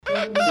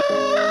Good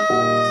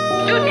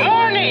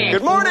morning.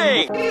 Good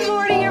morning. Good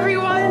morning,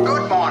 everyone.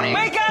 Good morning.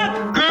 Wake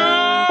up. Good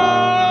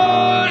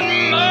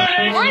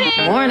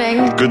morning.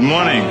 Morning. Good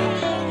morning.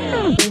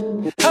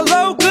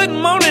 Hello, good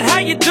morning, how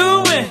you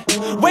doing?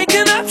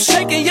 Waking up,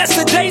 shaking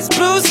yesterday's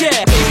blues, yeah.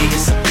 Baby,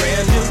 it's a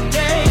brand new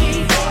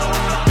day.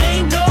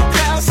 Ain't no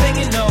clouds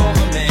hanging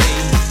over me.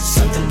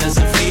 Something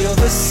doesn't feel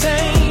the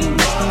same.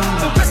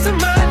 The rest of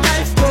my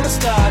life gonna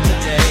start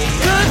today.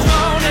 Good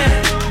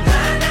morning.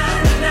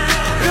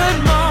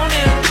 Good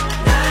morning.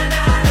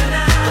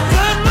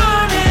 Good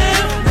morning.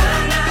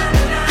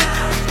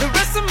 The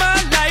rest of my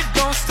life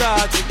gonna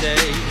start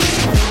today.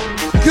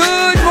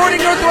 Good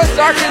morning, Northwest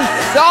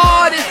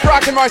Arkansas. It is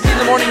Brock and Marci in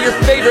the morning, your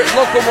favorite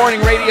local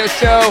morning radio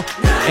show.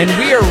 And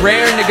we are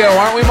raring to go,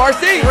 aren't we,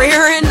 Marci?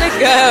 Raring to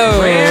go.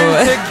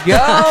 Raring to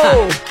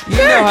go. You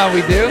know how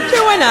we do.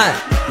 Sure, why not?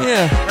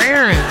 Yeah.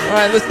 Raring. All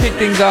right, let's kick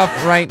things off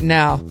right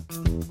now.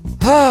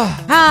 I'm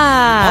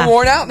Ah.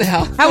 worn out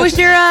now. How was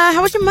your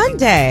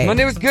Monday?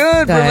 Monday was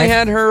good. Brinley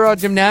had her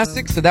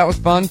gymnastics, so that was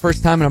fun.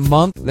 First time in a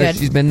month that Good.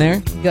 she's been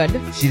there. Good.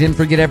 She didn't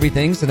forget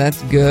everything, so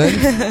that's good.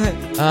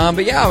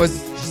 But yeah, it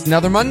was just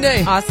another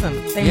Monday. Awesome.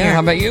 Same Yeah, here. how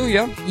about you?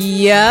 Yeah.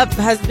 Yep.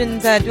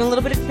 Husband's doing a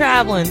little bit of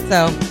traveling,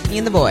 so me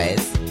and the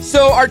boys.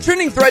 So our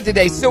trending thread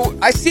today, so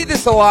I see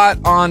this a lot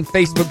on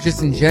Facebook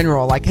just in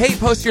general, like, hey,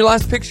 post your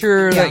last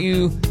picture that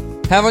you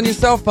have on your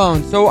cell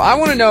phone. So I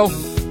want to know,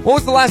 what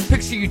was the last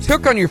picture you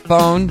took on your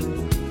phone?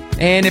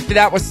 And if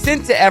that was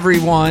sent to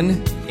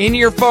everyone in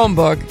your phone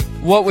book,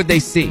 what would they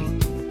see?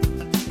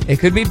 It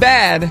could be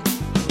bad.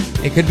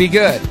 It could be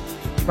good.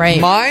 Right.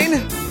 Mine,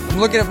 I'm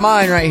looking at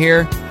mine right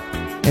here,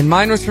 and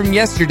mine was from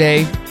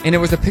yesterday, and it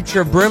was a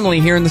picture of Brimley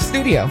here in the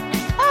studio.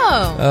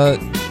 Oh.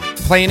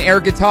 Playing air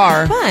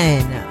guitar.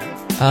 Fun.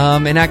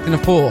 And acting a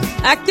fool.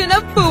 Acting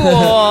a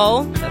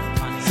fool. That's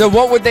funny. So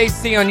what would they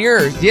see on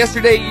yours?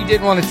 Yesterday you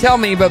didn't want to tell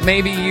me, but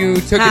maybe you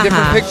took a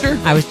different picture?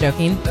 I was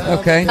joking.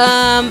 Okay.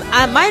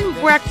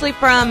 Mine were actually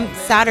from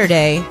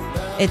Saturday.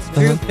 It's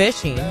Drew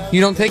fishing.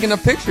 You don't take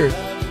enough pictures.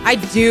 I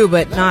do,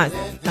 but not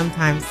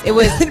sometimes. It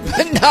was.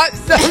 But not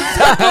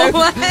sometimes.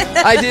 What?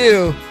 I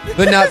do,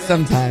 but not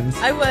sometimes.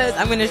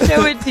 I'm going to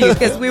show it to you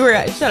because we were.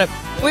 Shut up.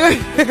 We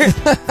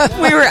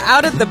were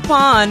out at the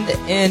pond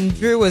and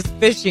Drew was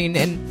fishing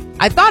and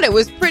I thought it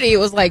was pretty. It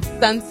was like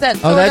sunset.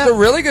 Oh, that's a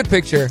really good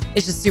picture.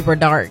 It's just super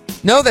dark.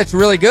 No, that's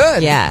really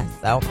good. Yeah.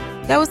 So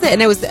that was it,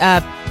 and it was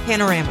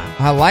panorama.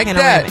 I like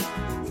Panoramic.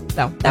 that.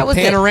 So that was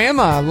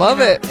panorama. I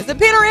love it. Is it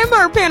panorama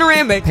or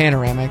panoramic?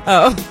 Panoramic.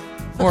 Oh.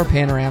 Or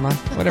panorama,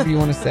 whatever you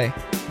want to say.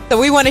 So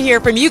we want to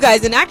hear from you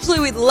guys, and actually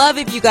we'd love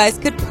if you guys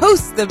could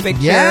post the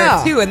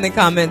picture too in the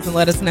comments and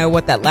let us know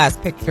what that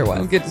last picture was.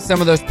 We'll get to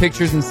some of those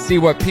pictures and see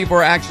what people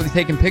are actually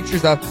taking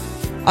pictures of.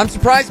 I'm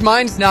surprised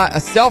mine's not a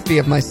selfie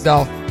of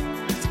myself.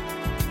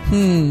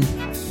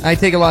 I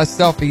take a lot of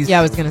selfies. Yeah,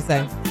 I was going to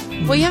say.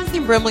 Well, you haven't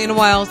seen Brimley in a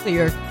while, so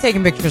you're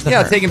taking pictures of her.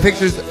 Yeah, taking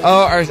pictures.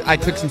 Oh, I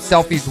took some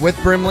selfies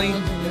with Brimley.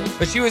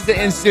 But she was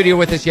in studio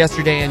with us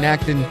yesterday and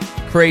acting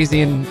crazy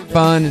and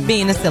fun. And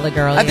being a silly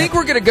girl. I think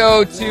we're going to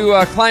go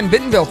to Climb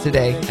Bentonville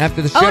today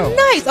after the show. Oh,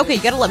 nice. Okay,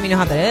 you got to let me know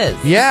how that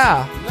is.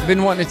 Yeah. I've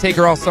been wanting to take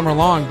her all summer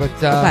long, but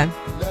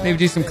maybe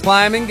do some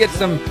climbing, get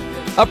some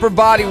upper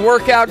body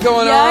workout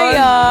going on.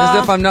 As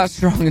if I'm not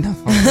strong enough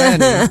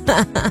already.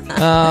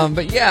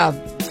 But yeah,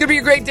 it's going to be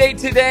a great day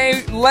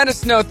today. Let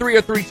us know,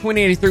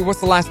 303-2083, what's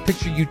the last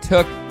picture you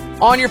took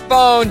on your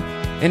phone?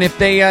 And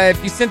if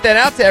you sent that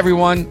out to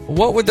everyone,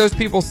 what would those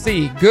people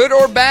see? Good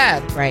or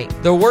bad? Right.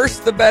 The worse,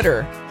 the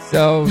better.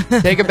 So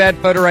take a bad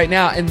photo right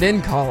now and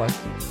then call us.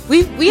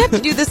 We have to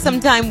do this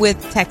sometime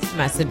with text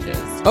messages.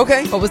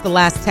 Okay. What was the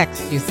last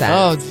text you sent?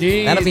 Oh,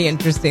 geez. That'll be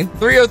interesting.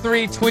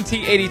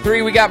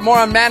 303-2083. We got more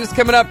on Madness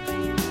coming up.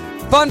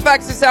 Fun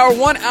facts this hour.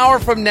 1 hour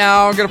from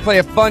now, we're going to play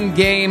a fun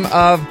game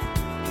of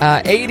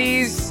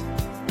 80s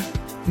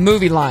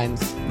movie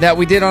lines that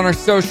we did on our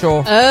social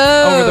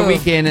over the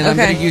weekend, and I'm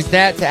going to use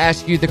that to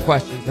ask you the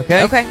questions,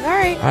 okay? Okay, all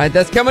right. All right,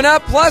 that's coming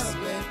up. Plus,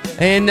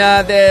 in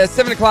the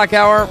 7 o'clock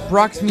hour,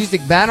 Brock's Music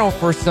Battle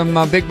for some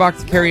Big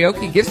Box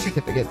Karaoke gift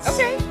certificates.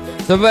 Okay.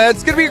 So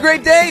it's going to be a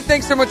great day.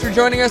 Thanks so much for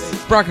joining us.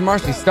 It's Brock and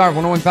Marci, Star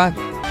 101.5.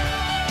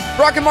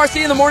 Brock and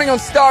Marci in the morning on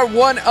Star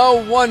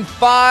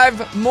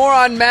 101.5. More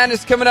on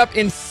Madness coming up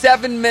in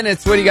 7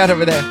 minutes. What do you got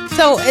over there?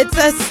 So it's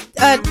a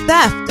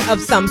theft of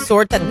some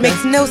sort that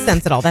makes no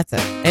sense at all. That's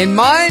it. And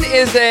mine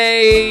is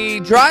a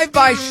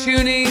drive-by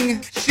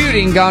shooting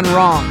gone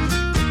wrong.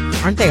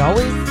 Aren't they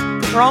always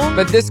wrong?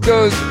 But this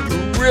goes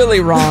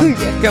really wrong.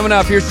 Coming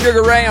up, here's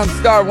Sugar Ray on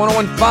Star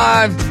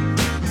 101.5.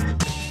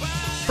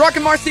 Brock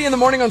and Marci in the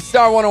morning on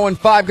Star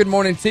 101.5. Good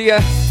morning to you.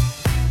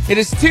 It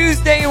is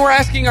Tuesday, and we're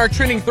asking our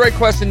trending thread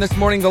question this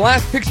morning. The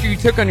last picture you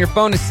took on your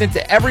phone is sent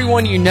to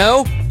everyone you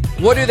know.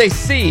 What do they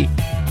see?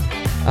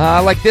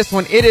 Like this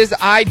one. It is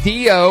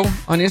IDEO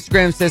on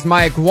Instagram. Says,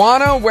 my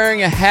iguana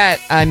wearing a hat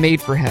I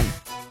made for him.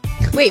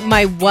 Wait,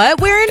 my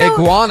what wearing a...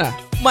 Iguana.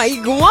 My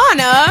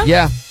iguana?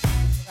 Yeah.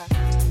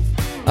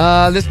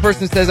 This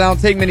person says, I don't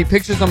take many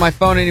pictures on my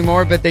phone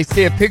anymore, but they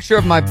see a picture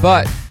of my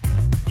butt.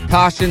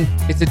 Caution,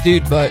 it's a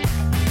dude butt.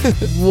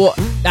 What?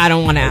 I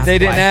don't want to ask. They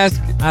didn't why.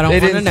 ask. I don't They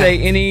wanna didn't know. say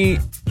any.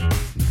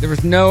 There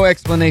was no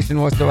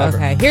explanation whatsoever.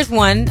 Okay, here's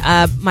one.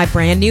 My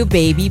brand new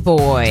baby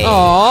boy.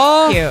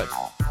 Aww. Cute.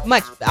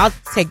 Much. I'll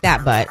take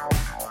that, but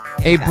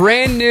A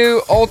brand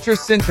new ultra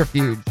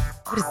centrifuge.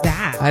 what is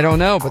that? I don't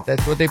know, but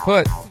that's what they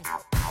put.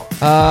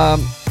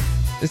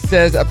 It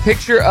says a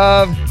picture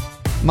of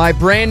my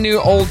brand new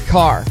old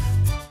car.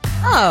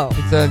 Oh,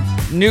 It's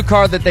a new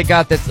car that they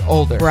got that's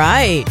older.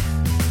 right.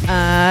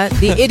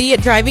 The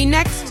idiot driving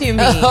next to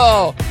me.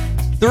 Oh,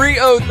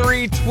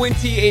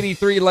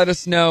 303-2083. Let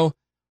us know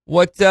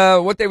what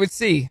they would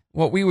see,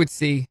 what we would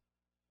see,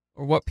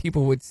 or what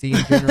people would see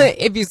in general.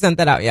 If you sent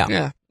that out, yeah.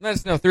 Yeah, let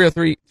us know.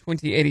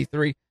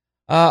 303-2083.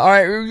 All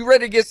right, are you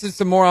ready to get to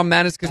some more on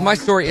madness? Because my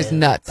story is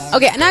nuts.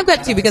 Okay, and I've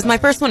got two because my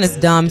first one is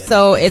dumb.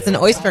 So it's an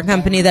oyster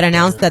company that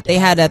announced that they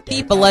had a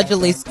thief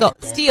allegedly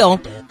steal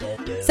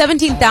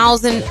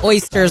 17,000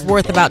 oysters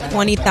worth about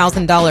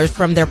 $20,000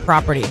 from their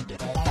property.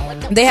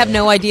 They have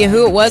no idea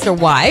who it was or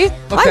why.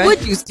 Why Okay.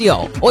 would you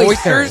steal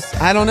oysters?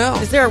 I don't know.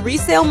 Is there a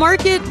resale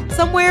market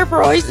somewhere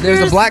for oysters?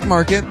 There's a black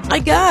market. I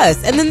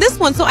guess. And then this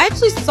one. So I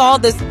actually saw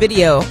this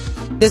video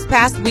this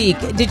past week.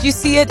 Did you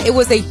see it? It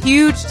was a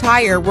huge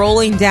tire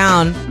rolling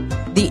down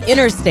the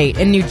interstate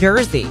in New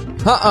Jersey.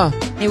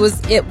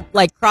 It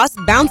like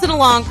bouncing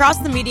along,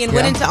 crossed the median,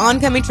 went Yeah. into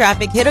oncoming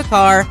traffic, hit a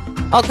car,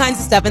 all kinds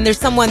of stuff. And there's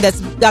someone that's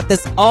got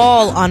this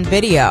all on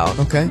video.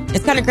 Okay.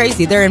 It's kind of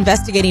crazy. They're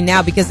investigating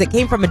now because it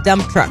came from a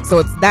dump truck, so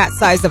it's that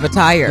size of a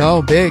tire.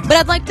 Oh, big. But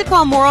I'd like to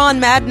call moron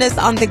madness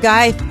on the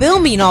guy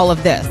filming all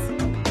of this.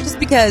 Just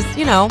because,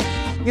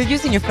 you're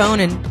using your phone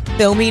and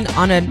filming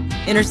on an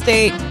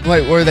interstate.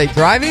 Wait, were they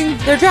driving?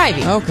 They're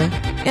driving. Okay.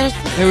 And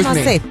it's It was not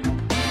me. safe.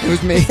 It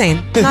was me. Just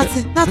saying. Not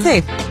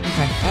safe.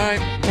 Okay. All right.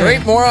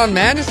 Great moron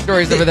madness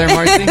stories over there,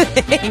 Marcy.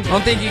 I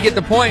don't think you get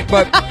the point,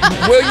 but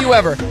will you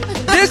ever?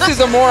 This is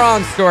a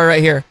moron story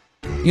right here.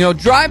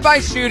 Drive-by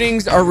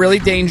shootings are really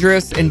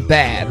dangerous and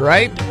bad,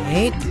 right?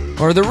 Right?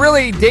 Or they're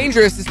really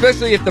dangerous,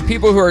 especially if the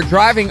people who are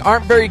driving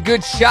aren't very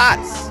good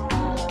shots.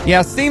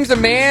 Yeah, seems a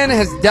man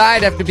has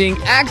died after being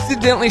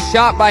accidentally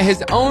shot by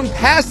his own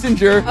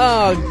passenger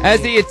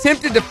as he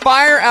attempted to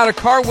fire out a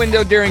car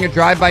window during a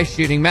drive-by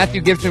shooting.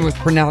 Matthew Gibson was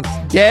pronounced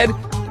dead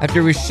after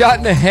he was shot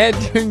in the head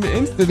during the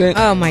incident.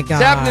 Oh, my God.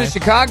 This happened in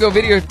Chicago.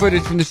 Video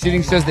footage from the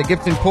shooting shows that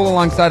Gibson pulled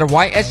alongside a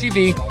white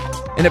SUV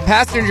and a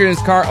passenger in his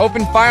car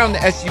opened fire on the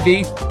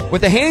SUV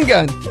with a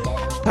handgun.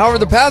 However,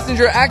 the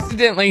passenger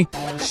accidentally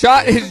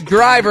shot his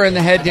driver in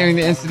the head during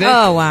the incident.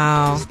 Oh,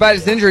 wow. Despite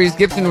his injuries,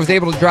 Gibson was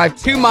able to drive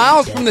 2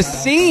 miles from the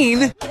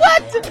scene.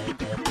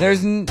 What?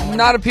 There's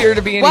not appear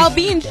to be any While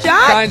being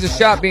shot? signs of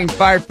shot being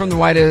fired from the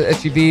white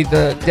SUV.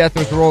 The death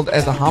was ruled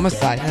as a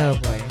homicide. Oh,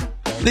 boy.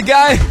 The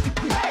guy,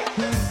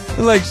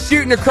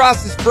 shooting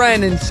across his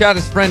friend and shot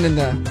his friend in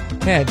the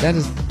head. That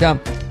is dumb.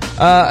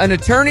 An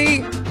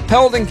attorney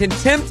held in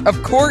contempt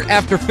of court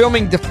after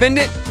filming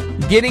defendant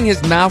getting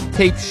his mouth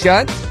taped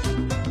shut.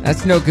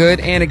 That's no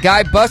good. And a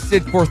guy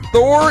busted for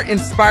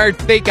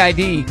Thor-inspired fake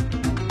ID.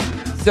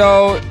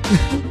 So,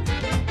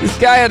 this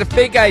guy had a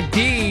fake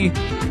ID,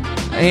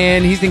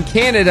 and he's in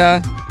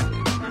Canada.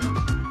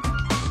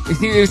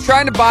 He was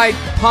trying to buy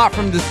pot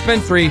from the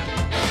dispensary,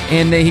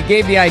 and he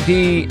gave the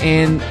ID,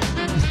 and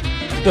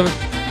the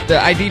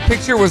ID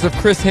picture was of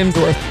Chris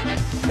Hemsworth.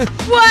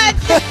 What?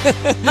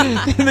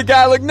 And the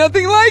guy looked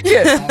nothing like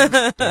it.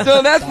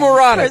 So that's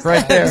moronic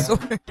right there.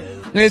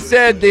 And it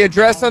said the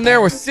address on there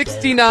was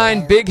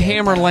 69 Big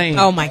Hammer Lane.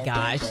 Oh, my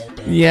gosh.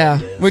 Yeah,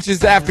 which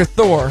is after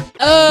Thor.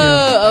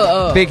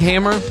 Oh. Big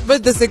Hammer.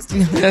 But the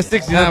 69. Yeah,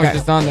 69 was Okay.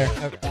 just on there.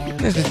 Okay.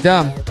 This is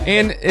dumb.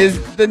 And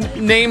is the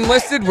name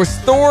listed was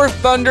Thor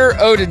Thunder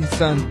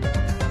Odinson.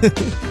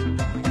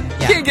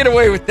 Can't get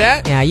away with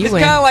that. Yeah, you it's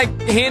win. kind of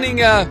like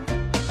handing a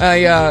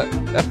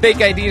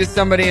fake ID to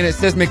somebody and it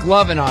says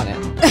McLovin on it.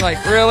 It's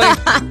like, really?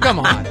 Come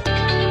on.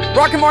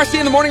 Rock and Marci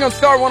in the morning on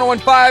Star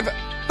 101.5.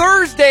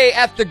 Thursday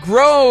at the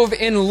Grove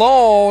in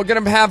Lowell.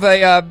 Going to have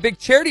a big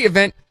charity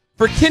event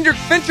for Kendrick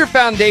Fincher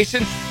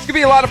Foundation. It's going to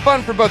be a lot of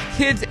fun for both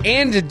kids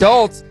and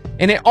adults.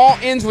 And it all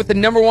ends with the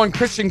 #1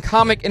 Christian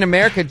comic in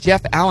America,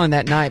 Jeff Allen,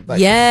 that night. But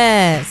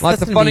Yes.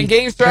 lots of fun and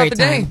games throughout the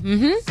day.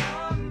 Mm-hmm.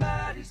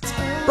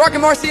 Rock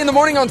and Marci in the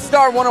morning on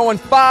Star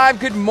 101.5.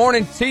 Good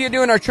morning to you.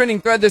 Doing our trending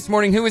thread this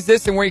morning. Who is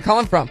this and where are you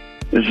calling from?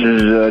 This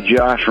is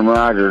Josh from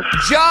Rogers.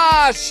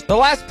 Josh! The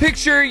last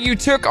picture you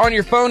took on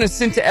your phone is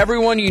sent to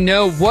everyone you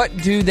know. What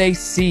do they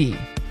see?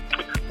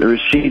 The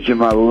receipts of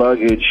my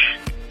luggage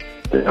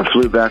that I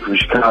flew back from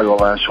Chicago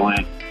last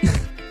week.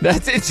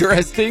 That's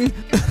interesting.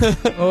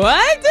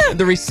 What?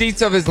 The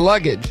receipts of his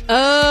luggage.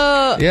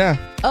 Oh. Yeah.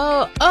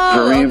 Oh.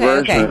 For Okay.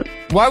 reimbursement.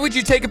 Why would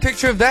you take a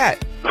picture of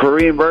that? For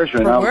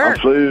reimbursement. For I work.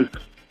 flew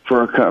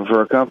for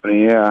a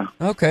company, yeah.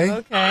 Okay.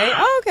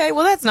 Okay.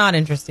 Well, that's not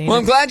interesting. Well,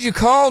 I'm glad you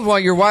called while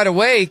you're wide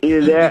awake.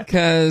 Either that,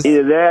 Because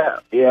either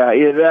that,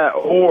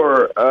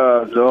 or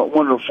the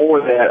one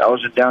before that, I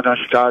was in downtown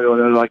Chicago and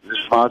there was like this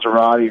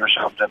Maserati or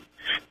something.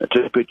 I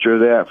took a picture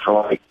of that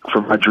for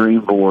my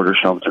dream board or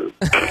something.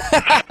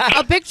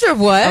 a picture of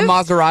what? a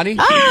Maserati.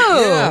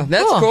 Oh, Yeah,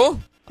 that's cool.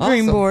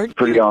 Dream Awesome. board.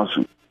 Pretty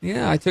awesome.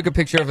 Yeah, I took a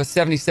picture of a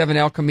 77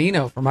 El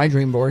Camino for my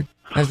dream board.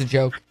 That was a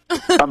joke.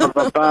 Bum, bum,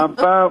 bum, bum,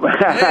 bum.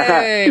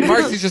 Hey,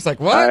 Marcy's just like,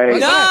 what? Hey.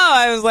 What's No, that?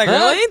 I was like, Huh?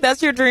 really?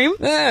 That's your dream?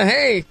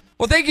 Hey.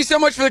 Well, thank you so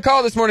much for the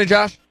call this morning,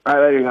 Josh. All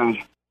right, later,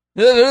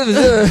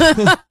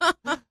 guys.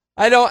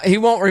 He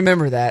won't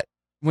remember that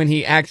when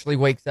he actually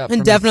wakes up. And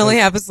from definitely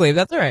his half asleep.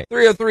 That's all right.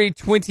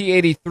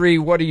 303-2083.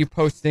 What are you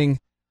posting?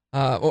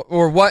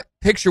 Or what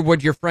picture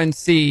would your friend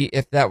see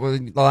if that was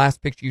the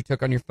last picture you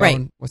took on your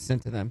phone Right. was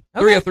sent to them?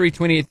 Okay.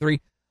 303-2083.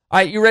 All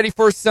right, you ready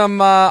for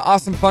some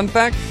awesome fun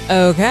facts?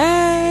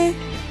 Okay.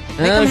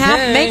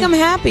 Make them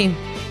happy.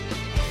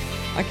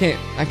 I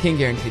can't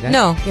guarantee that.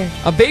 No.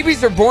 Yeah.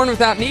 Babies are born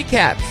without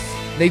kneecaps.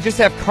 They just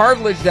have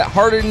cartilage that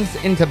hardens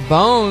into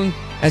bone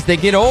as they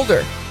get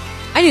older.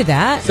 I knew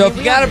that. So if We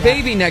you got a knew that.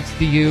 baby next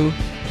to you,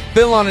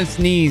 feel on its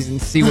knees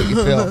and see what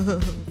you feel.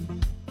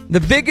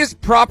 The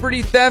biggest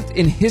property theft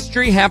in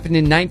history happened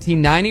in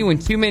 1990 when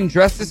two men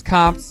dressed as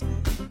cops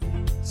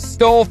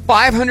stole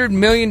 $500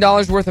 million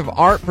worth of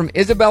art from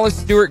Isabella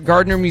Stewart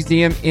Gardner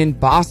Museum in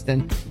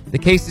Boston. The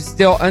case is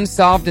still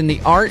unsolved and the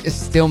art is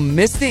still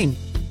missing.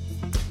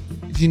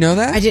 Did you know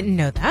that? I didn't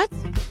know that.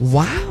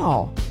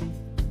 Wow.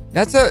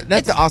 That's an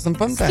awesome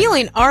fun fact.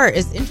 Stealing art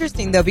is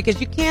interesting though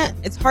because you can't.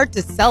 It's hard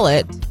to sell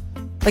it.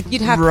 Like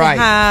you'd have Right.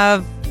 to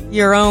have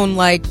your own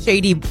like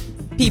shady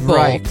people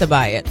Right. to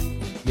buy it.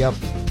 Yep.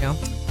 You know?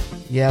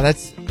 Yeah,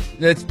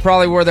 that's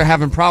probably where they're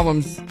having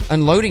problems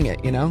unloading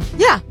it, you know?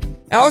 Yeah.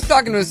 I was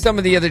talking to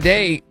someone the other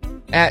day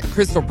at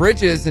Crystal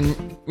Bridges, and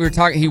we were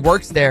talking. He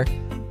works there,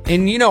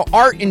 and you know,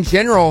 art in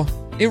general,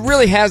 it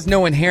really has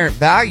no inherent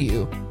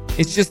value.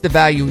 It's just the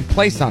value we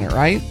place on it,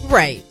 right?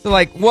 Right. So,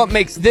 like, what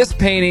makes this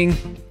painting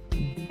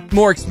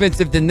more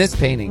expensive than this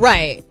painting?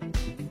 Right.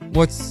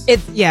 What's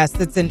It's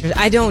interesting.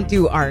 I don't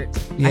do art.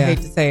 I hate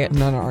to say it. I'm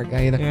not an art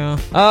guy either.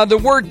 Yeah. The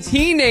word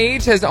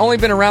teenage has only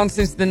been around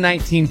since the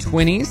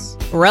 1920s.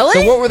 Really?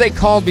 So, what were they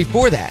called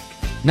before that?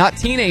 Not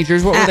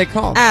teenagers. What were they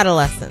called?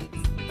 Adolescents.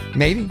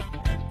 Maybe.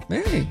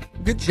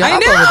 Good I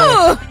job over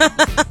know. there.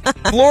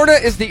 Florida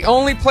is the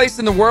only place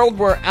in the world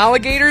where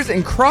alligators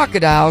and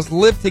crocodiles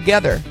live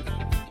together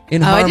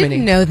in harmony. I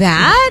didn't know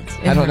that.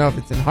 I don't know if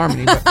it's in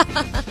harmony, but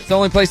it's the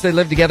only place they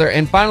live together.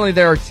 And finally,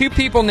 there are two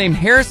people named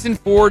Harrison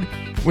Ford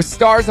with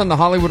stars on the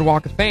Hollywood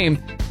Walk of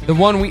Fame. The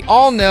one we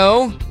all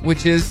know,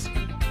 which is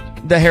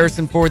the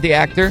Harrison Ford, the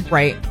actor.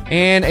 Right.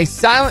 And a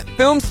silent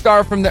film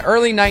star from the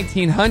early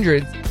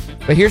 1900s.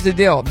 But here's the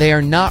deal. They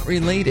are not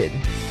related.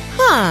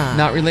 Huh.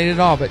 Not related at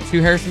all, but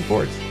two Harrison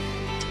Fords.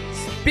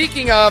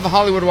 Speaking of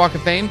Hollywood Walk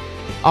of Fame,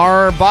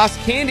 our boss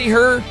Candy,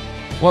 her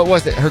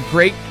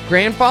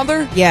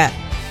great-grandfather? Yeah.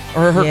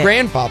 Or her Yeah.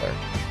 grandfather?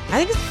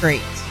 I think it's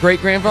great.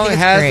 Great-grandfather I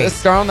think it's has great. a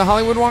star on the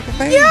Hollywood Walk of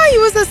Fame? Yeah, he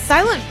was a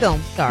silent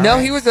film star. No,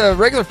 he was a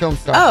regular film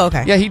star. Oh,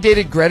 okay. Yeah, he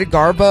dated Greta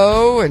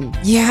Garbo, and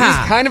Yeah.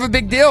 he's kind of a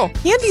big deal.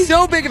 Candy's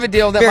so big of a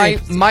deal that very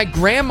my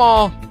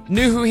grandma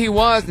knew who he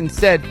was and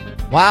said,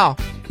 wow,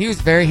 he was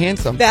very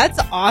handsome. That's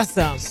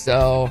awesome.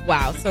 So,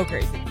 Wow, so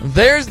crazy.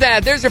 there's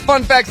that. There's your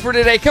fun facts for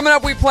today. Coming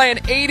up, we play an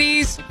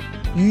 80s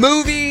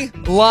movie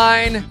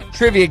line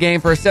trivia game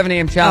for a 7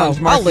 a.m. challenge.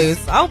 Oh, I'll Marcy.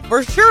 lose. I'll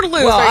for sure lose.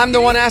 Well, Are you I'm the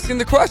kidding? one asking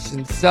the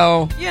questions,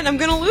 so Yeah, and I'm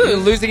gonna you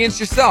lose. lose against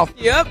yourself.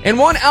 Yep. In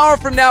 1 hour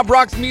from now,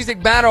 Brock's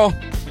Music Battle.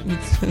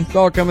 It's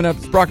all coming up.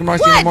 It's Brock and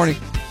Marcy in the What? morning.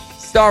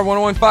 Star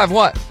 101.5.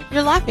 What?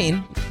 You're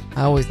laughing.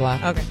 I always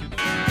laugh. Okay.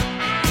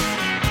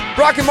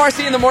 Brock and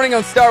Marcy in the morning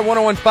on Star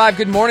 101.5.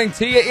 Good morning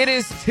to you. It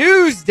is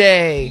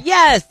Tuesday.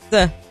 Yes.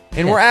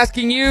 And we're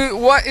asking you,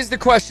 what is the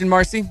question,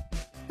 Marcy?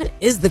 What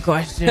is the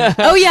question?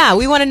 Oh, yeah.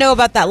 We want to know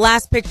about that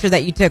last picture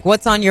that you took.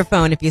 What's on your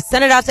phone? If you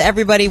sent it out to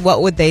everybody,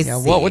 what would they see?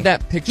 What would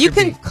that picture You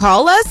can be?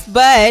 call us,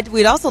 but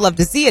we'd also love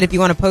to see it if you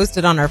want to post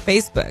it on our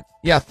Facebook.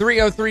 Yeah,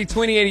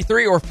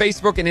 303-2083 or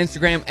Facebook and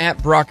Instagram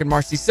at Brock and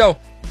Marcy. So,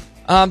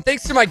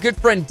 thanks to my good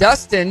friend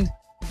Dustin,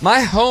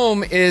 my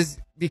home is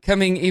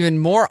becoming even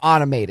more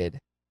automated,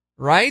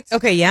 right?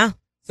 Okay, yeah.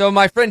 So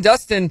my friend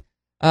Dustin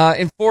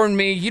informed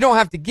me you don't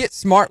have to get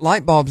smart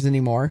light bulbs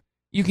anymore.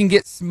 You can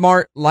get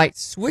smart light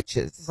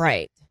switches.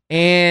 Right.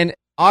 And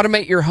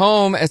automate your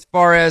home as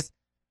far as,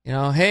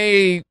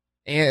 hey,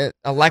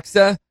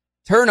 Alexa,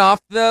 turn off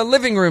the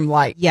living room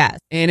light. Yes.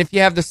 And if you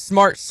have the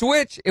smart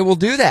switch, it will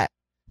do that.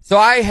 So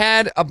I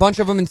had a bunch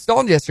of them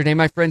installed yesterday.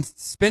 My friend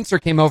Spencer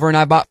came over and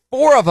I bought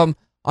 4 of them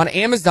on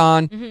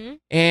Amazon. Mm-hmm.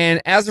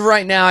 And as of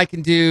right now, I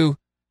can do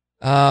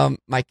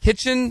my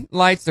kitchen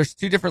lights. There's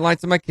 2 different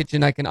lights in my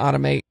kitchen I can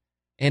automate.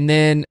 And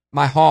then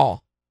my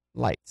hall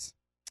lights.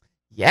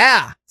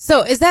 Yeah.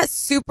 So is that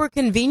super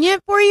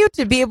convenient for you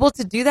to be able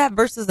to do that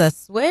versus a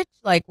switch?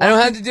 Like I don't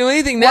have to do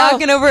anything now.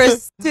 walking over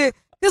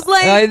because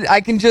like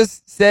I can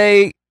just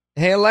say,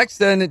 hey,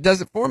 Alexa, and it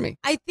does it for me.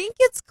 I think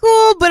it's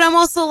cool, but I'm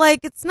also like,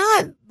 it's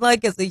not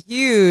like it's a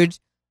huge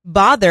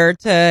bother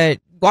to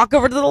walk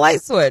over to the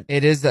light switch.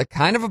 It is a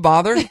kind of a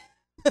bother,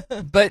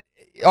 but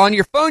on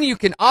your phone, you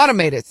can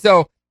automate it.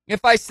 So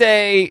if I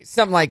say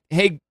something like,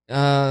 hey,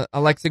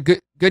 Alexa,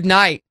 good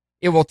night,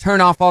 it will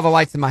turn off all the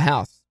lights in my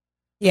house.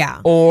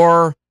 Yeah.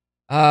 Or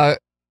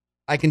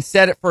I I can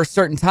set it for a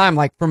certain time.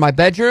 Like for my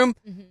bedroom,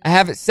 I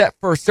have it set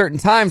for a certain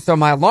time. So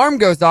my alarm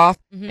goes off.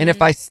 And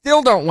if I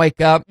still don't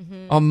wake up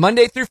on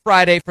Monday through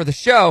Friday for the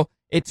show,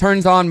 it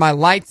turns on my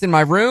lights in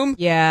my room.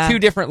 Yeah. 2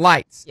 different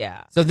lights.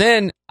 Yeah. So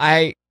then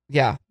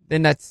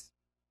then that's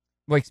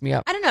wakes me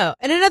up. I don't know.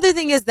 And another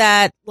thing is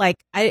that, like,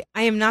 I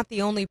am not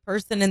the only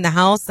person in the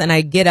house, and I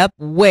get up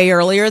way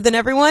earlier than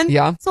everyone.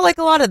 Yeah. So, like,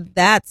 a lot of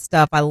that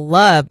stuff I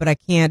love, but I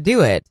can't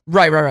do it.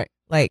 Right.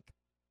 Like,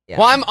 yeah.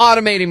 Well, I'm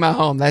automating my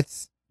home.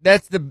 That's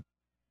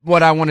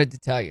what I wanted to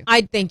tell you.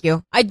 Thank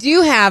you. I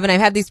do have, and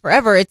I've had these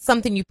forever. It's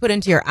something you put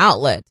into your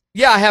outlet.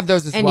 Yeah, I have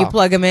those as and well. And you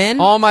plug them in?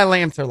 All my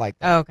lamps are like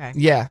that. Oh, okay.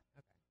 Yeah.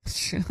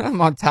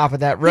 I'm on top of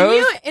that,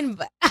 Rose. Can you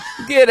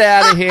Get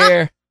out of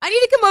here. I need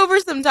to come over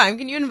sometime.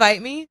 Can you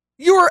invite me?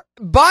 You were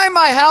by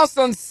my house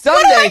on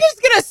Sunday. What, am I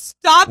just going to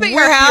stop at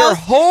your house? Your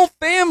whole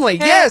family,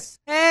 yes.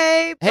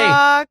 Hey,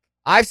 Brock.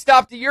 I've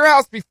stopped at your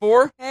house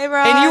before. Hey,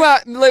 Brock. And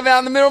you live out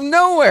in the middle of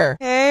nowhere.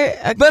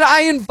 Hey. But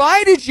I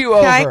invited you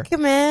over. Can I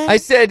come in? I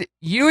said,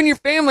 you and your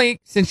family,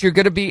 since you're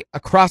going to be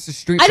across the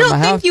street from my house.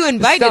 I don't think you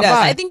invited us.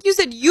 I think you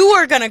said you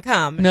were going to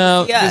come.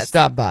 No, just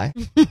stop by.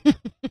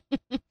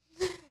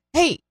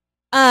 Hey,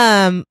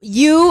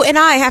 you and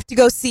I have to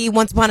go see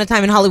Once Upon a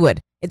Time in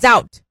Hollywood. It's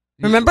out.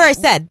 Remember I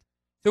said.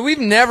 So we've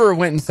never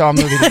went and saw a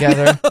movie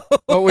together.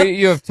 But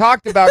you have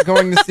talked about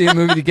going to see a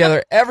movie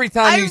together every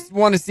time you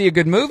want to see a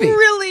good movie. I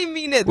really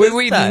mean it.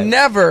 We've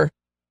never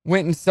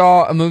went and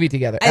saw a movie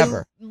together,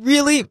 ever.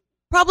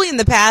 Probably in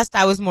the past,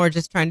 I was more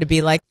just trying to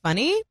be like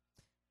funny,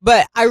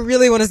 but I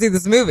really want to see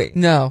this movie.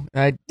 No,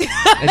 I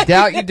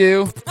doubt you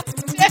do.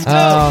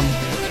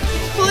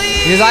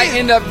 Please. Because I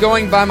end up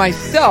going by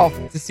myself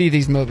to see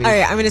these movies. All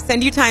right, I'm going to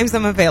send you times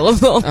I'm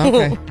available.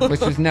 Okay,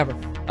 which was never.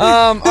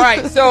 All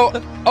right,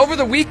 so over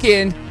the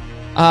weekend,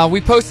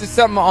 we posted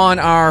something on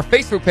our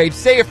Facebook page.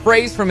 Say a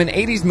phrase from an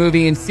 80s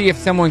movie and see if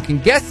someone can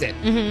guess it.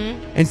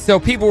 Mm-hmm. And so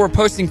people were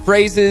posting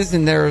phrases,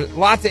 and there are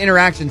lots of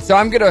interactions. So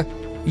I'm going to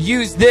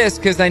use this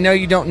because I know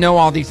you don't know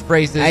all these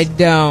phrases. I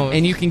don't.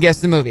 And you can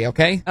guess the movie,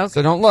 okay? Okay.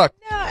 So don't look.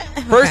 No,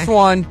 First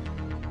one,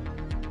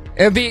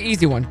 it'll be an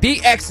easy one.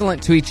 Be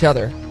excellent to each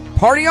other.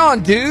 Party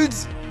on,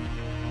 dudes.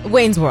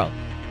 Wayne's World.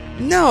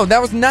 No,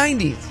 that was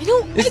 90s.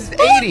 This is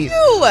 80s.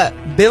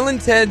 You. Bill and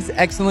Ted's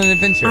Excellent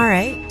Adventure. All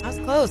right, I was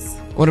close.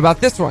 What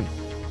about this one?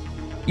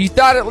 You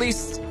thought at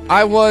least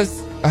I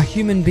was a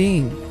human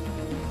being.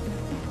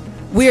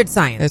 Weird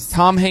Science. There's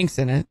Tom Hanks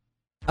in it.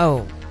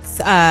 Oh,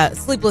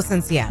 Sleepless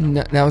in Seattle.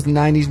 No, that was a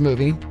 90s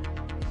movie.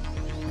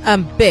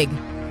 Big.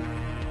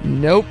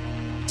 Nope.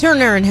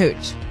 Turner and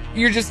Hooch.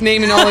 You're just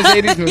naming all his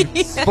 80s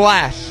movies.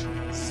 Splash.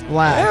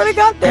 I already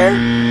got there.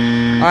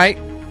 All right.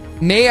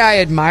 May I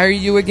admire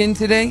you again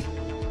today?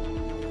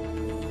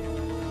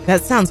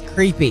 That sounds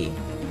creepy.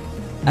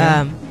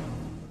 Yeah.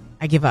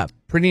 I give up.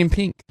 Pretty in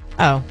Pink.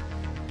 Oh.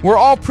 We're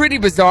all pretty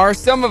bizarre.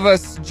 Some of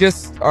us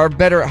just are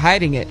better at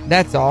hiding it.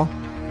 That's all.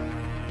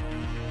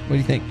 What do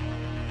you think?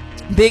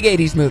 Big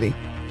 80s movie.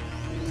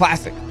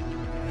 Classic.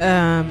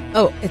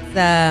 It's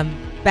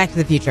Back to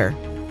the Future.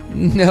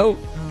 No.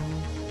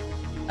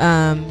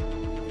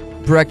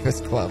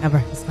 Breakfast Club.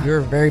 Breakfast Club.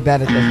 You're very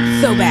bad at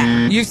this. So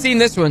bad. You've seen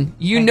this one.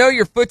 You know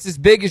your foot's as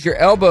big as your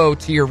elbow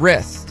to your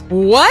wrist.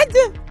 What?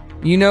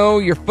 You know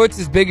your foot's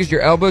as big as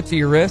your elbow to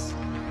your wrist?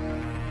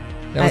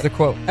 That was a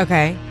quote.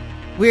 Okay.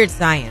 Weird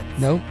Science.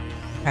 Nope.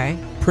 Okay.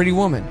 Pretty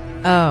Woman.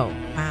 Oh,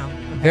 wow.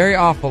 Okay. Very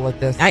awful at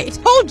this. I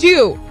told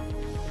you.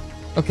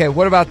 Okay,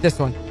 what about this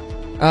one?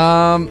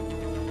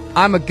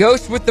 I'm a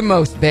ghost with the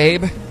most,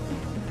 babe.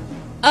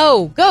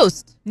 Oh,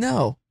 Ghost.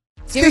 No.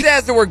 Because it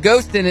has the word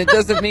ghost in it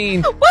doesn't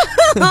mean...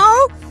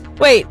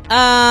 Wait,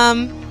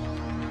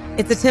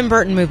 it's a Tim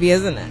Burton movie,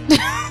 isn't it?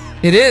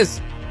 It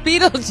is.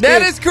 Beetlejuice.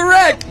 That is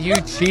correct. You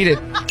cheated.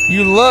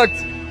 You looked.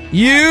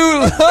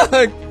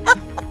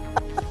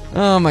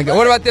 Oh my God.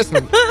 What about this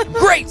one?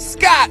 Great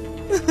Scott.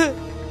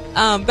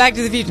 Back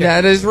to the Future.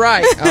 That is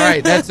right. All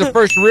right. That's the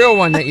first real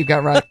one that you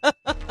got right.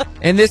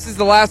 And this is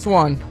the last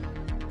one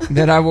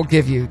that I will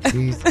give you.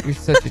 Jeez, you're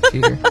such a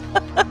cheater.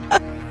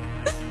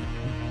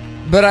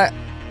 But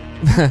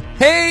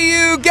hey,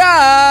 you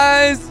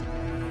guys.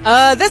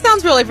 That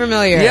sounds really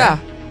familiar. Yeah.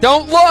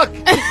 Don't look.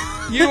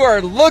 You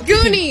are looking.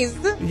 Goonies.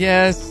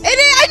 Yes.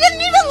 I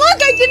didn't even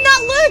look. I did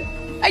not look.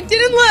 I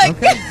didn't look.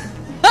 Okay.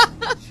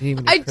 Gee,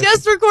 I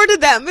just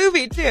recorded that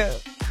movie too.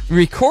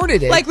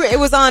 Recorded it? Like it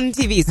was on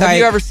TV. So Have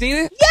you ever seen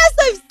it? Yes,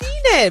 I've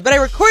seen it, but I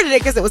recorded it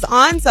because it was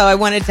on, so I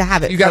wanted to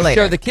have it. You got to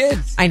later. show the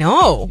kids. I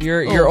know.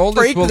 Your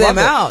oldest freak will them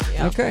love it. out.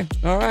 Yeah. Okay,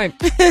 all right.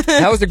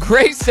 That was a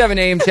great 7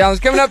 a.m.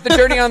 challenge. Coming up, the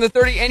Dirty on the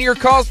 30, and your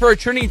calls for a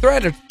trending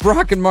thread of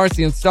Brock and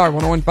Marci on Star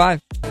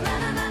 101.5.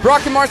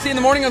 Brock and Marci in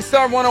the morning on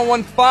Star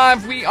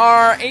 101.5. We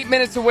are 8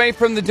 minutes away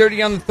from the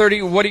Dirty on the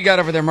 30. What do you got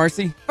over there,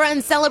 Marci?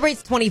 Friends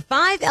celebrates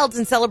 25,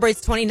 Elton celebrates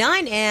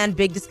 29, and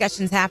big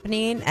discussions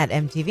happening at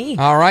MTV.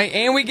 All right,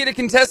 and we get a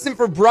contestant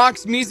for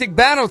Brock's Music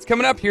Battle. It's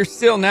coming up here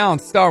still now on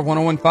Star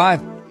 101.5.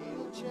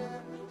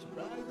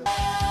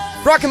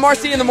 Brock and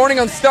Marci in the morning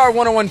on Star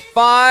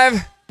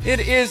 101.5. It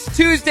is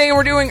Tuesday, and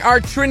we're doing our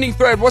trending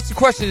thread. What's the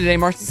question today,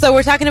 Marci? So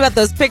we're talking about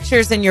those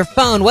pictures in your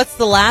phone. What's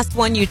the last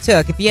one you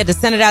took? If you had to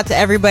send it out to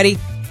everybody,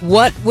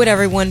 what would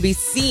everyone be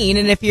seeing?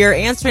 And if you're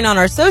answering on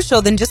our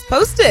social, then just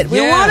post it.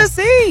 We want to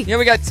see. Yeah,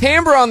 we got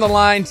Tamara on the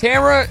line.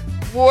 Tamara,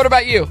 what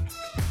about you?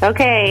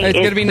 Okay, It's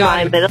gonna be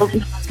naughty.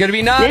 It's gonna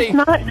be naughty.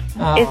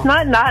 It's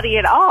not naughty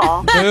at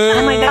all.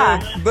 Oh my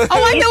gosh! Boo. Oh,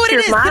 I know what it Get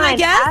is. your Can I mind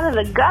guess? out of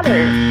the gutter.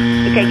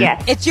 Okay,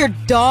 yes. It's your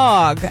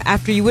dog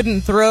after you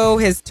wouldn't throw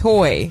his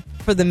toy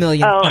for the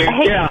millionth Oh, time.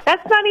 hey,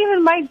 that's not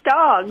even my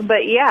dog,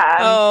 but yeah,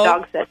 Oh.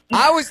 dog said.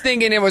 I was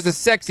thinking it was a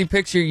sexy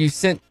picture you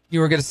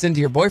were going to send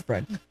to your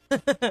boyfriend.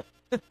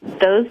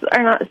 Those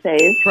are not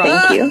saved.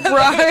 Thank you.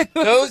 Right.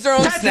 Those are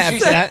on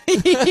Snapchat.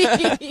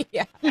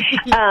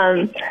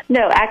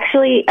 No,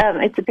 actually,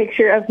 it's a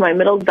picture of my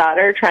middle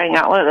daughter trying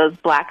out one of those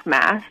black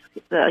masks,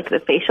 like the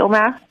facial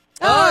mask.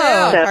 Oh,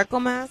 yeah. So-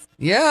 Sparkle mask?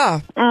 Yeah.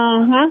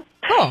 Mm-hmm.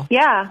 Oh.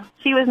 Yeah,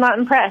 she was not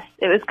impressed.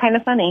 It was kind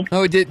of funny.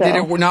 Oh, did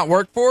it not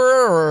work for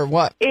her or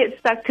what? It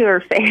stuck to her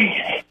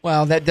face.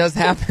 Well, that does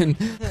happen.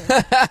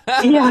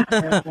 Yeah.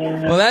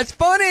 Well, that's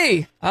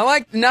funny. I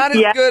like not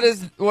as good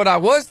as what I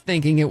was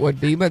thinking it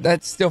would be, but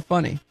that's still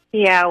funny.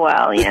 Yeah,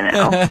 well, you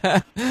know.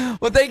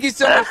 Well, thank you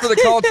so much for the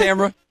call,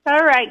 Tamara.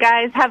 All right,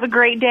 guys. Have a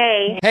great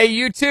day. Hey,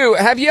 you too.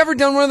 Have you ever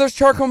done one of those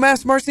charcoal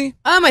masks, Marci?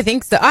 I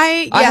think so.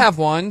 I have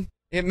one.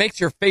 It makes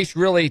your face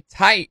really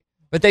tight,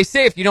 but they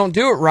say if you don't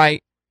do it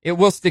right, it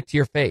will stick to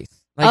your face.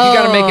 Like, you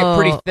got to make it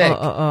pretty thick.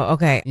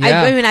 Okay.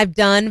 Yeah. I mean, I've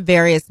done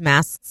various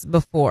masks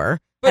before.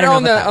 But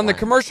on the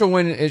commercial,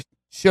 when it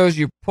shows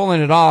you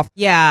pulling it off,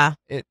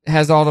 it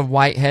has all the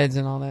white heads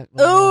and all that.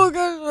 Oh,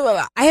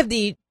 God. I have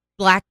the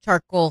black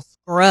charcoal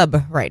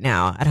scrub right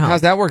now at home.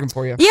 How's that working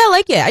for you? Yeah, I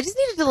like it. I just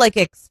needed to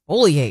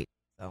exfoliate.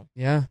 So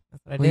yeah,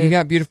 that's what I well, did. you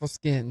got beautiful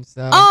skin.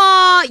 So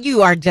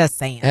you are just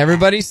saying.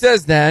 Everybody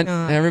says that.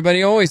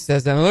 Everybody always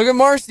says that. Look at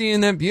Marci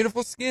and that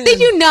beautiful skin. They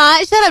do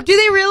not. Shut up. Do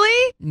they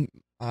really?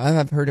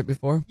 I've heard it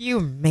before.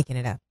 You're making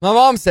it up. My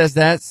mom says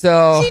that,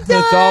 so She does?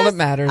 that's all that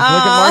matters. Look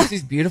at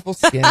Marci's beautiful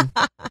skin.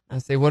 I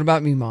say, what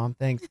about me, Mom?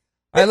 Thanks.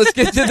 All right, let's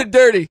get to the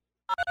dirty.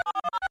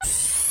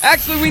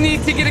 Actually, we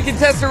need to get a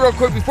contestant real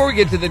quick before we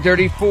get to the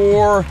dirty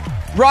for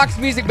Rock's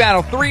Music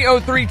Battle.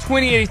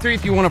 303-2083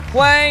 if you want to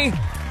play.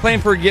 Playing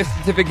for a gift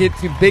certificate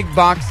to Big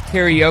Box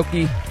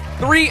Karaoke.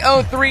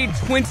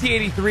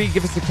 303-2083.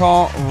 Give us a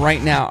call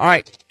right now. All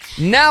right,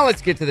 now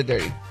let's get to the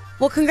dirty.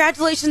 Well,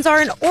 congratulations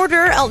are in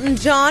order. Elton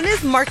John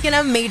is marking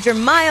a major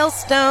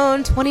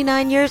milestone,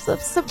 29 years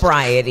of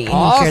sobriety.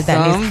 Awesome. He shared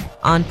that news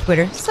on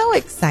Twitter. So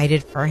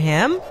excited for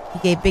him. He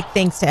gave big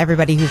thanks to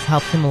everybody who's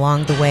helped him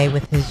along the way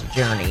with his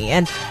journey.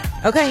 And,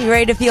 okay, you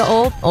ready to feel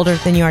old? Older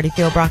than you already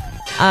feel, Brock.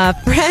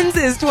 Friends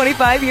is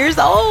 25 years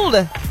old,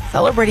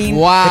 celebrating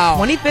the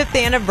 25th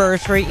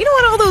anniversary. You know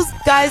what? All those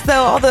guys,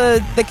 though, all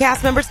the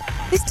cast members,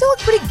 they still look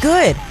pretty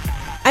good.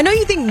 I know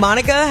you think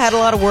Monica had a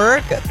lot of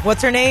work.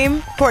 What's her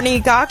name? Courtney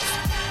Cox?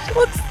 She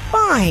looks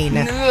fine. She's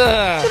in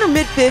her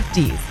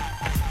mid-50s.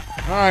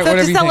 All right, so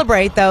to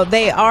celebrate, though,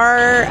 they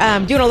are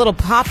doing a little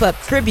pop-up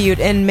tribute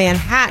in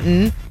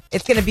Manhattan.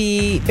 It's going to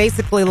be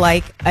basically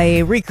like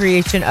a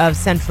recreation of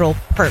Central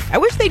Perk. I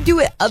wish they'd do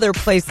it other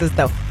places,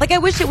 though. I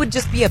wish it would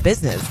just be a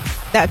business.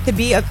 That could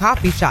be a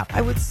coffee shop.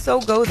 I would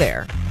so go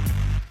there.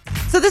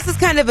 So this is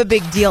kind of a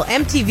big deal.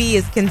 MTV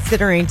is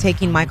considering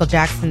taking Michael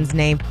Jackson's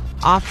name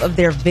off of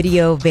their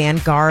Video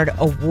Vanguard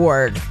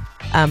Award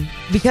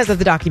because of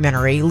the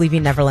documentary,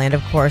 Leaving Neverland,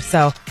 of course.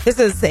 So this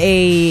is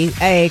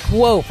a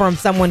quote from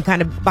someone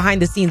kind of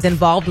behind the scenes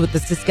involved with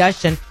this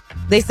discussion.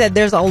 They said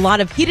there's a lot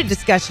of heated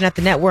discussion at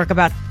the network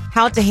about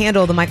how to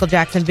handle the Michael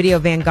Jackson Video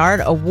Vanguard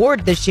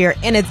Award this year,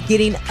 and it's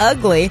getting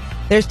ugly.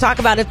 There's talk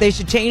about if they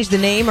should change the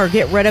name or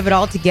get rid of it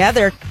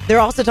altogether. They're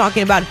also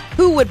talking about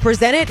who would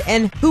present it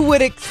and who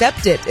would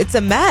accept it. It's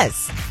a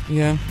mess.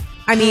 Yeah.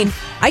 I mean,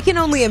 I can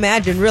only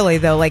imagine, really,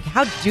 though,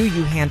 how do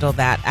you handle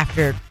that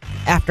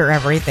after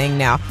everything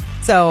now?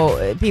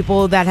 So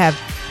people that have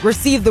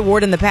received the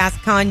award in the past,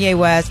 Kanye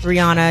West,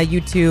 Rihanna,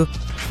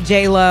 U2,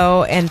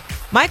 J-Lo, and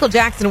Michael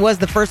Jackson was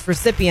the first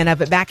recipient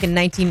of it back in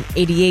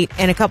 1988,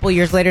 and a couple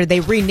years later, they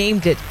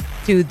renamed it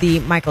to the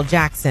Michael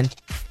Jackson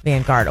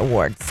Vanguard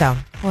Award. So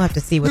we'll have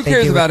to see what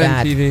they do with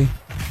that. Who cares about MTV?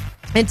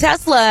 And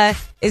Tesla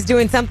is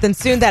doing something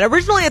soon that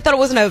originally I thought it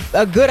wasn't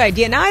a good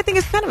idea. Now I think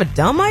it's kind of a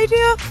dumb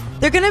idea.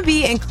 They're going to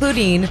be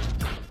including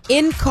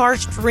in-car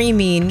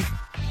streaming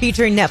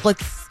featuring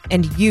Netflix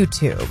and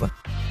YouTube.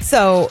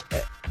 So,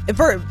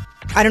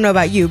 I don't know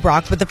about you,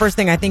 Brock, but the first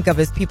thing I think of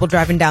is people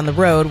driving down the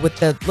road with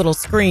the little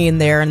screen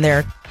there in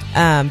their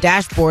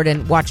dashboard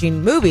and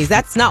watching movies.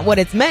 That's not what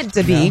it's meant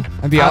to be,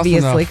 that'd be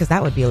obviously, because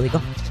that would be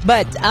illegal.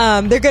 But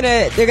they're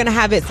gonna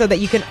have it so that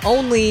you can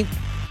only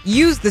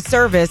use the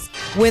service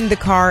when the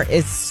car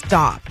is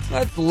stopped.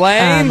 That's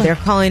lame. They're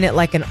calling it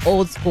like an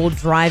old school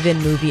drive-in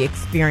movie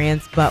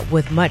experience, but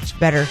with much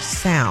better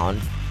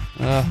sound.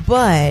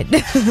 But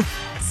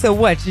so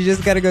what? You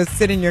just got to go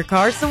sit in your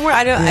car somewhere?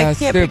 I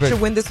can't picture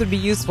when this would be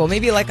useful.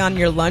 Maybe like on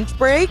your lunch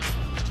break?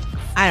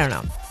 I don't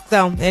know.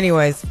 So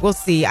anyways, we'll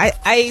see.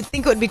 I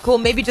think it would be cool.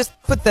 Maybe just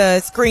put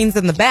the screens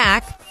in the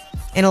back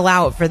and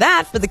allow it for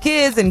that, for the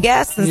kids and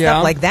guests and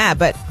stuff like that.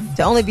 But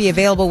to only be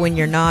available when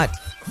you're not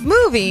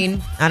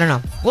moving, I don't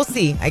know. We'll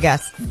see, I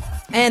guess.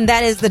 And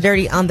that is the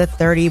Dirty on the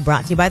 30,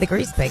 brought to you by the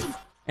Grease Pig.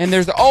 And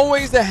there's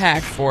always a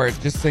hack for it,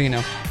 just so you know.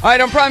 All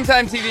right, on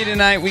Primetime TV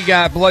tonight, we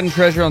got Blood and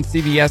Treasure on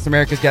CBS,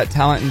 America's Got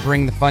Talent, and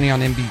Bring the Funny on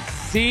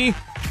NBC.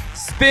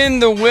 Spin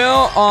the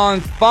Wheel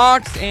on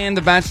Fox, and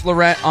The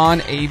Bachelorette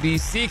on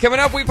ABC. Coming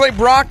up, we play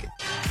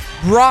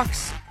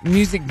Brock's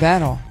Music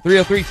Battle.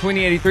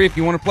 303-2083 if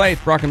you want to play.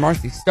 It's Brock and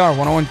Marci, Star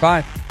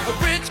 101.5.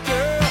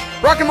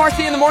 Brock and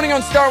Marci in the morning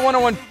on Star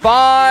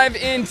 101.5.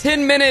 In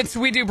 10 minutes,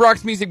 we do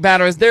Brock's Music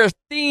Battle. Is there a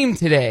theme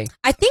today?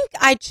 I think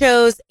I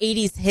chose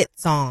 80s hit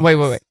songs.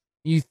 Wait.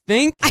 You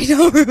think? I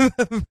don't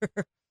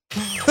remember.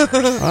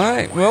 All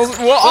right. We'll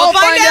all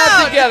find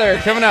out together.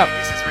 Coming up.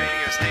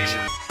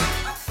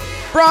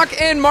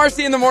 Brock and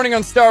Marci in the morning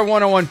on Star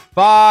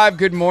 101.5.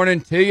 Good morning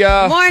to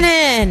ya.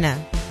 Morning.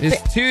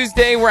 It's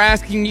Tuesday. We're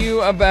asking you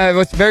about...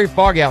 It's very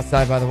foggy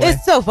outside, by the way.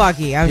 It's so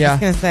foggy. I was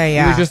just going to say,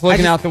 You were just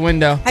looking out the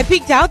window. I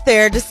peeked out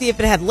there to see if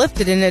it had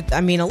lifted in it.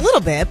 I mean, a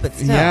little bit, but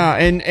still. Yeah,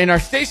 and our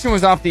station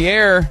was off the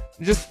air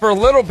just for a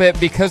little bit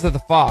because of the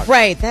fog.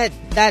 Right. That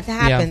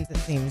happens, it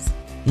seems.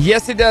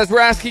 Yes, it does. We're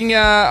asking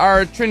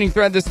our trending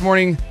thread this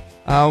morning,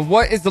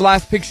 what is the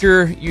last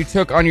picture you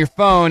took on your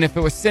phone? If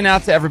it was sent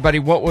out to everybody,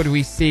 what would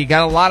we see?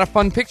 Got a lot of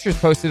fun pictures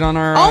posted on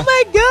our oh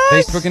my gosh.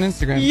 Facebook and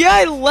Instagram. Yeah,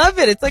 I love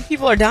it. It's like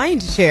people are dying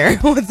to share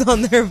what's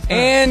on their phone.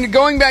 And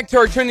going back to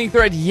our trending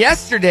thread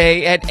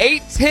yesterday at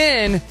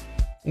 8:10,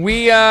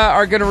 we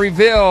are going to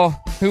reveal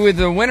who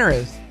the winner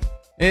is.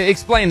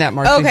 Explain that,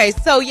 Marci. Okay,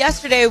 so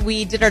yesterday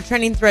we did our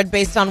trending thread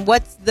based on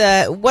what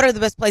are the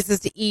best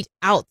places to eat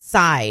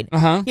outside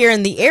here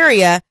in the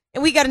area.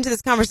 And we got into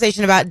this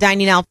conversation about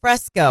dining al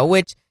fresco,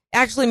 which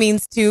actually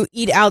means to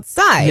eat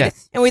outside.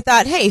 Yes. And we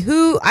thought, hey,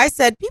 I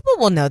said, people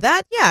will know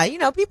that.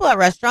 Yeah, people at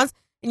restaurants.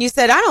 And you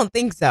said, I don't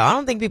think so. I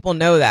don't think people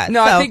know that.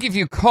 No, I think if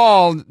you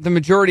called, the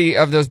majority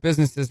of those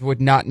businesses would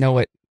not know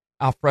what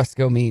al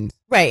fresco means.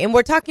 Right. And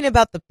we're talking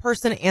about the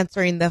person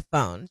answering the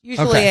phone,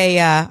 usually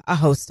a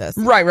hostess.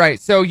 Right.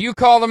 So you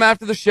call them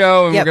after the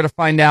show, and we're going to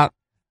find out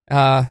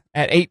at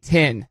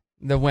 8:10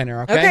 the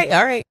winner, okay? Okay,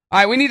 all right. All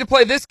right, we need to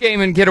play this game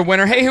and get a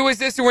winner. Hey, who is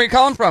this and where are you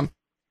calling from?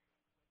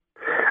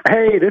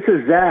 Hey, this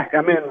is Zach.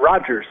 I'm in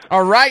Rogers.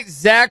 All right,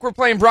 Zach, we're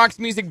playing Brock's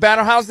Music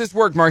Battle. How's this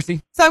work,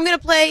 Marci? So I'm going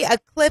to play a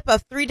clip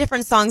of 3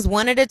 different songs,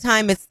 one at a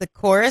time. It's the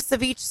chorus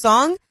of each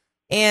song,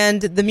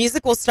 and the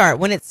music will start.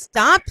 When it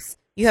stops,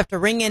 you have to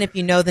ring in if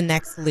you know the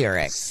next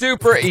lyric.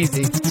 Super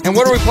easy. And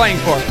what are we playing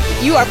for?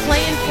 You are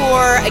playing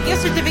for a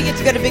gift certificate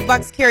to go to Big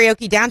Box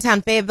Karaoke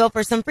downtown Fayetteville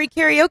for some free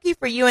karaoke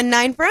for you and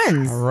 9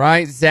 friends. All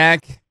right,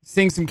 Zach,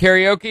 sing some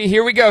karaoke.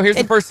 Here we go. Here's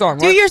the first song.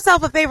 Do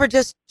yourself a favor.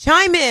 Just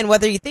chime in,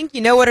 whether you think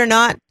you know it or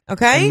not,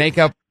 okay? And make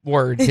up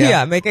words.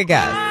 Yeah, make a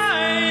guess.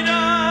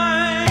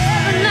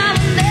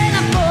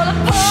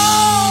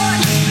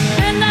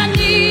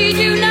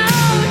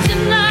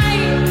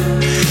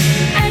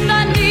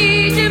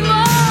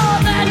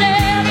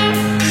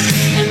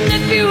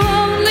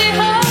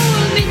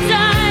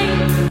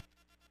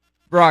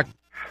 Brock,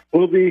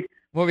 we'll be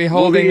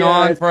holding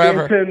on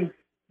forever.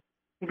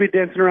 We'll be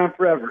dancing around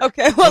forever.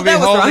 Okay, well, we'll be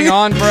holding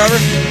on forever.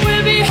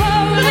 We'll be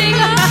holding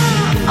on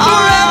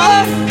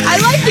forever. I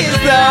like it,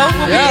 though.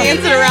 We'll be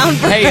dancing around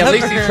forever. Hey, at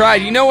least you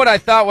tried. You know what I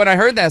thought when I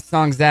heard that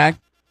song, Zach?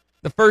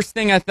 The first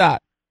thing I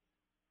thought.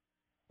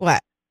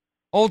 What?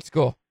 Old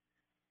School.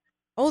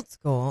 Old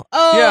School.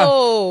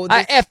 Oh. Yeah.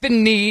 I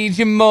effing need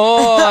you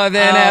more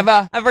than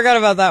ever. I forgot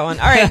about that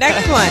one. All right,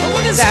 next one.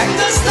 Zach,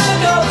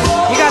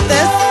 you got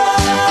this?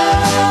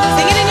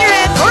 Sing it in your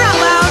head or out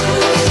loud.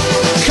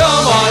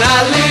 Come on,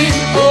 Eileen.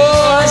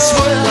 Oh, I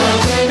swear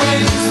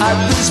at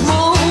this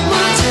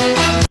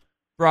moment.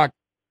 Brock.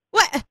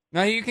 What?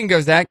 No, you can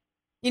go, Zach.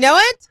 You know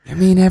it? You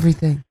mean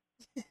everything.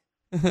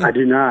 I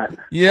do not.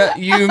 Yeah,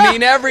 you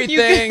mean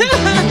everything.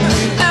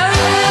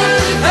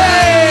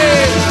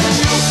 Hey!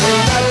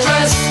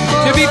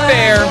 To be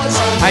fair,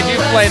 I do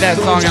play that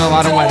song in a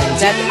lot of weddings.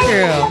 That's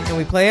true. Can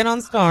we play it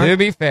on Star? To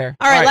be fair.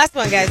 All right, last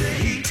one, guys.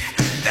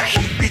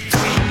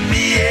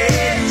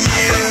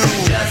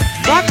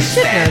 Brock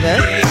should know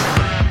this.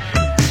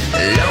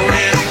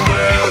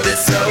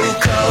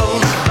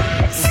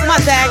 Come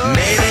on, Zach.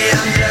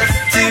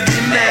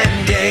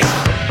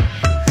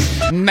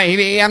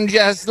 Maybe I'm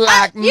just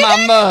like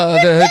my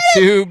mother,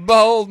 too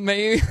bold.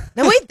 Maybe.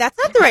 No, wait, that's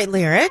not the right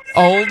lyric.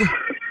 Old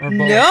or bold?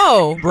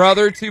 No.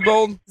 Brother, too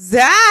bold?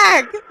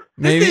 Zach,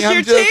 Maybe this is I'm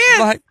your just chance.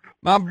 like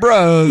my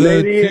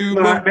brother, too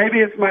bold. Maybe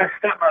it's my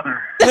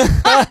stepmother.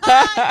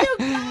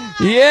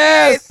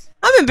 Yes.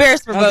 I'm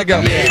embarrassed for both of you.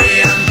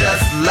 Maybe I'm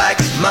just like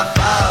my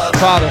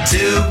Father.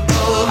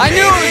 I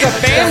knew it was a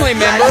family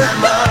member.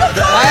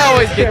 I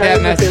always get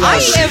that message. I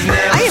am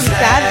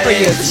sad for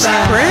you. It's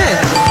my friend.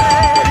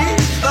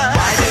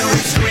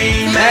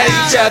 At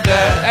each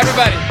other.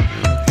 Everybody.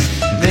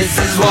 This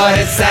is what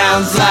it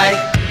sounds like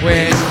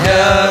when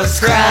doves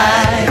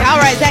cry. All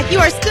right, Zach, you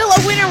are still a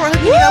winner. We're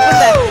hooking you up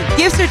with a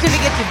gift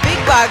certificate to Big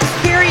Box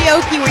Karaoke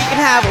karaoke where you can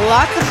have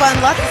lots of fun,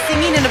 lots of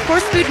singing, and of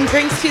course food and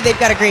drinks too. They've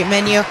got a great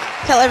menu.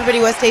 Tell everybody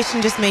what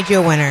station just made you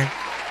a winner.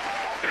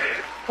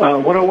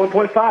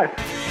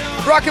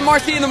 101.5. Rock and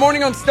Marci in the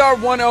morning on Star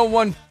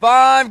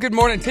 101.5. Good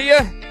morning to you.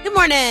 Good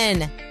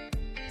morning.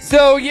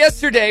 So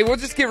yesterday, we'll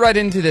just get right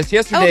into this.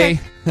 Yesterday,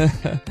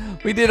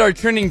 we did our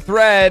trending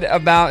thread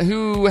about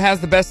who has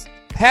the best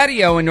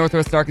patio in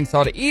Northwest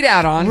Arkansas to eat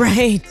out on.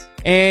 Right.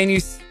 And you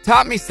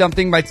taught me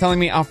something by telling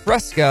me al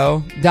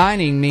fresco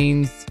dining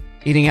means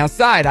eating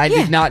outside. I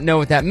did not know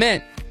what that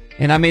meant.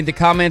 And I made the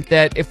comment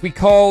that if we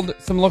called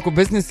some local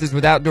businesses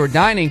with outdoor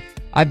dining,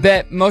 I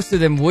bet most of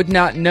them would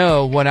not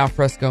know what al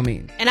fresco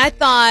means. And I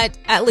thought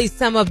at least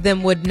some of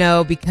them would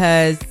know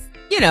because,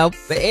 you know.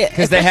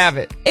 Because they have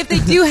it. If they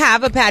do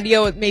have a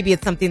patio, maybe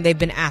it's something they've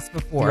been asked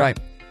before. Right.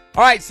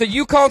 All right, so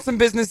you called some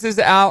businesses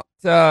out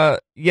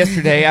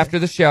yesterday after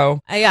the show.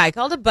 Yeah, I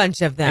called a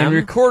bunch of them. And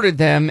recorded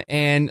them,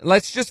 and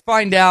let's just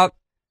find out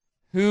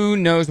who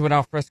knows what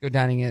al fresco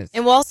dining is.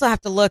 And we'll also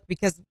have to look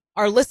because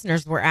our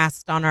listeners were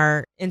asked on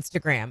our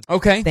Instagram.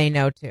 Okay. They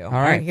know too. All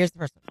right. Here's the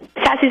first one.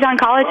 Sassy's on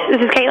college.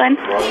 This is Caitlin.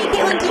 Hey,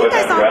 Caitlin, do you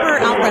guys offer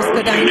al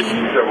fresco dining?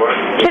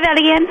 Say that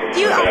again. Do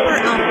you offer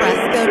al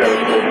fresco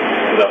dining?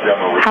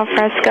 Al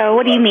fresco.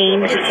 What do you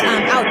mean? It's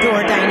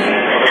outdoor dining.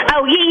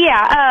 Oh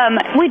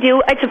yeah. We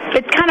do.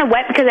 It's kind of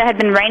wet because it had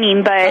been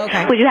raining,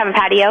 but we do have a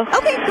patio.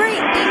 Okay, great.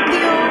 Thank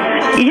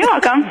you. You're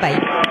welcome. Bye.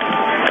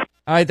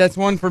 All right, that's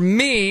one for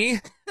me.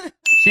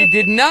 She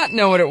did not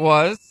know what it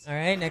was. All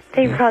right, next.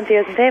 Thank you for calling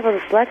Theo's and Table.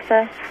 This is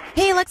Alexa.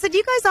 Hey, Alexa, do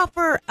you guys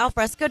offer al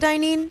fresco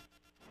dining?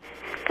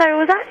 Sorry,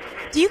 what was that?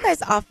 Do you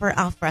guys offer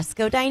al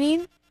fresco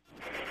dining?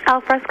 Al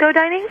fresco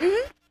dining?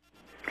 Mm-hmm.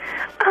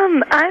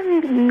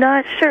 I'm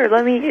not sure. Is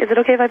it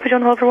okay if I put you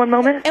on hold for one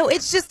moment? Oh,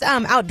 it's just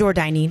outdoor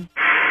dining.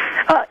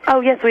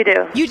 Oh, yes, we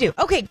do. You do?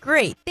 Okay,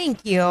 great.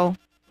 Thank you.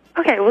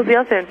 Okay, we'll see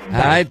you soon.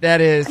 All right,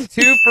 that is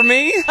 2 for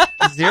me,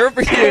 0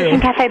 for you.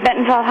 Cafe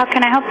Bentonville, how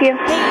can I help you?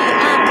 Hey,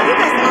 do you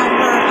guys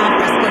offer al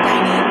fresco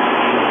dining?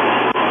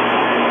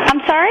 I'm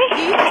sorry?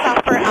 Do you guys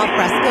offer al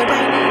fresco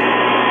dining?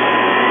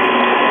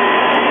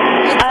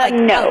 It's like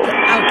no.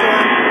 Outdoor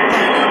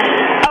dining.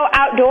 Oh,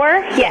 outdoor?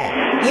 Yes.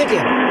 You do.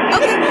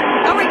 Okay.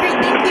 All right, great.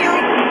 Thank you.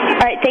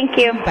 All right, thank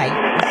you. Bye.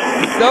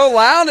 So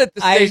loud at the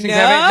station, I know.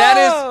 Kevin. That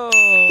is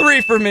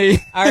 3 for me.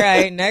 All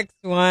right, next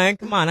one.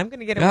 Come on, I'm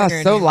going to get it. Yeah,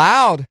 so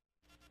loud.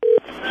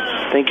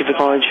 Thank you for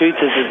calling Treats.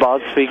 This is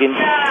Bob speaking.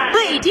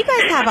 Hi, do you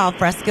guys have al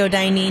fresco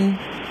dining? A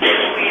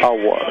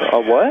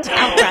what?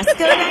 Al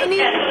fresco dining?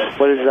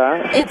 What is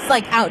that? It's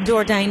like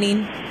outdoor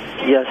dining.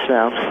 Yes,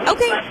 ma'am.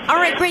 Okay. All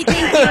right, great.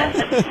 Thank you.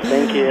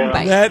 Thank you.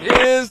 Bye. That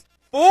is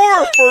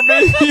 4 for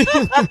me.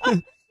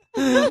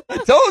 I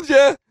told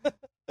you.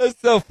 That's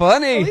so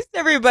funny. At least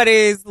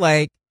everybody's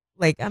like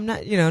I'm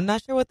not,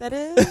 not sure what that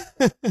is.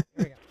 Here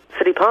we go.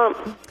 City Pump.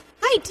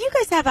 Hi, do you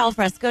guys have al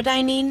fresco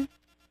dining?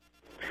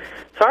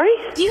 Sorry?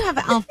 Do you have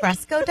al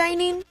fresco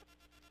dining?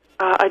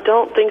 I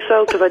don't think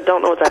so because I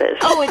don't know what that is.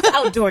 Oh, it's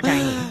outdoor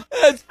dining.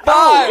 That's 5.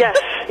 Oh,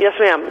 yes,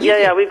 ma'am.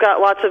 Yeah, we've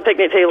got lots of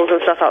picnic tables and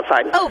stuff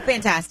outside. Oh,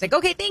 fantastic.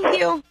 Okay, thank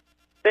you.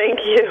 Thank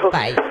you.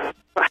 Bye. 5.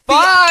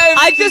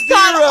 I just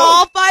taught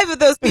all 5 of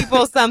those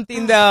people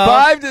something though.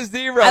 5 to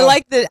 0. I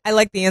like the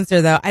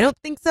answer though. I don't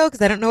think so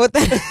because I don't know what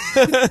that is.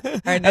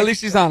 Right, at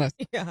least she's honest.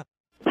 Yeah.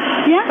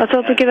 Yeah. Let's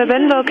open Give a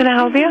Bentonville. Can I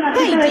help you?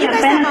 Hey, do you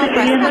guys have al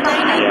fresco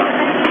dining?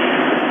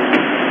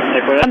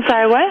 I'm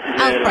sorry, what?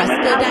 Al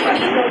fresco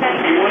dining? Do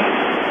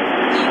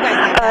you guys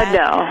have that?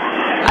 No.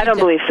 I don't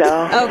believe so.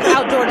 Oh,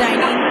 outdoor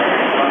dining?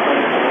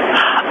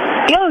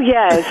 Oh,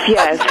 yes.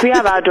 We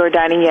have outdoor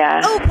dining,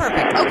 yeah. Oh,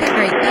 perfect. Okay,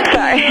 great. Thank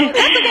Sorry. you.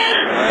 That's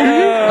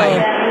okay.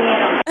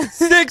 Bye.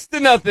 6 to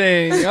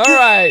nothing. All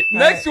right.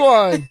 Next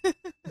one.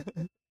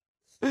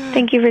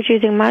 Thank you for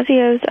choosing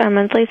Mazio's. Our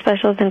monthly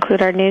specials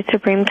include our new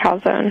Supreme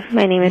Calzone.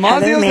 My name is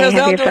Heather. Mazio's May I has have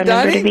your outdoor phone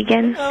number to dining?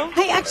 begin?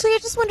 Hey, actually, I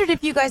just wondered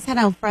if you guys had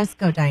al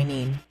fresco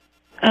dining.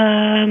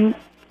 No.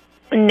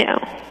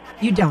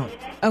 You don't?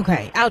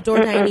 Okay. Outdoor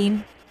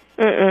dining?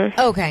 Mm-mm.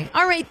 Okay.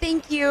 All right.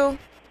 Thank you.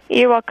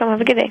 You're welcome.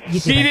 Have a good day.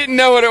 She didn't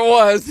know what it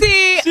was.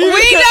 See,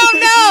 we don't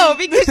know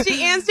because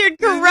she answered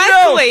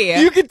correctly. No,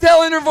 you could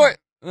tell in her voice.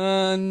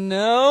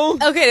 No.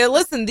 Okay, now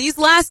listen, these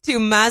last 2,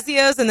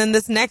 Mazio's and then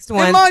this next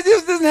one. And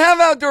Mazio's doesn't have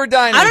outdoor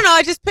dining. I don't know,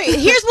 I just picked.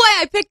 Here's why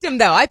I picked them,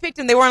 though. I picked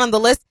them. They weren't on the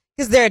list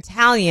because they're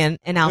Italian,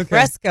 and al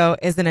fresco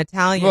is an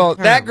Italian Well,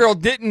 term. that girl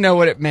didn't know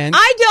what it meant.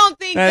 I don't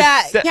think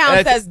that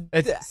counts as...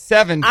 That's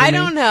 7 for I me.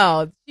 don't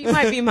know. She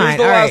might be mine. Here's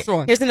the All last right,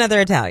 one. here's another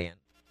Italian.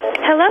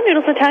 Hello,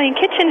 Noodles Italian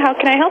Kitchen. How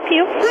can I help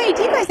you? Hi,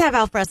 do you guys have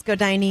al fresco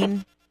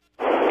dining?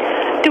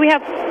 Do we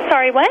have...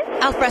 Sorry, what?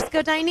 Al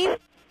fresco dining?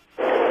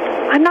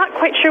 I'm not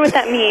quite sure what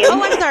that means. Oh,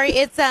 I'm sorry.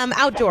 It's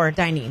outdoor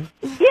dining.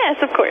 Yes,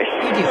 of course.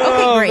 You do. Okay,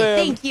 Oh, great. man.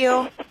 Thank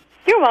you.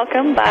 You're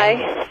welcome.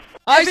 Bye.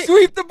 I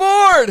sweep the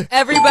board.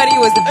 Everybody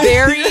was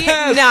very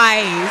Yes.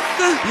 nice.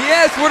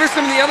 Yes. What are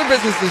some of the other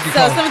businesses you So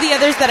called? some of the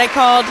others that I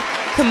called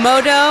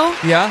Komodo.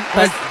 Yeah.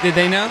 Did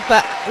they know?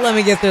 But let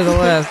me get through the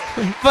list.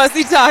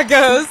 Fussy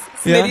Tacos,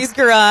 Yeah. Smitty's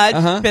Garage,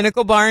 Uh-huh.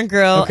 Pinnacle Bar and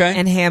Grill, Okay.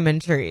 and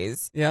Hammond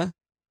Trees. Yeah.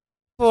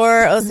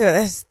 let's see,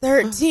 there's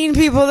 13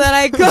 people that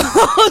I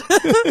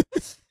called.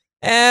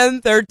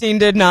 And 13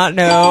 did not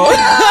know.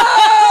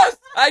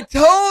 I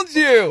told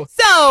you.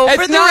 So, it's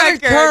for the not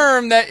record, a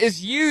term that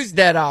is used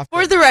that often.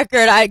 for the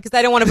record, because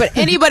I don't want to put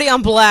anybody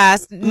on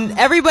blast,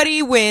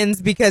 everybody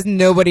wins because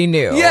nobody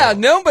knew. Yeah,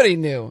 nobody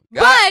knew.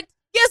 But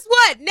guess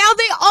what? Now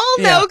they all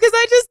Yeah. know because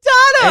I just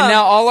taught them. And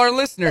now all our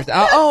listeners.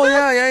 Yeah,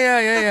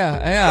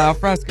 al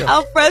fresco.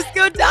 Al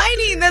fresco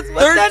dining. That's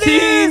what that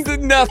 13 is. to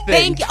nothing.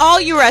 Thank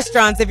all you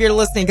restaurants if you're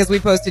listening because we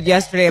posted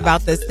yesterday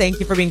about this. Thank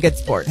you for being good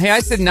sports. Hey,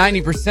 I said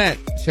 90%.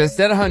 Should have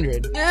said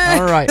 100. Yeah.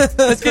 All right.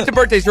 Let's get to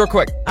birthdays real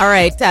quick. All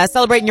right.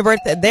 Celebrating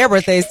their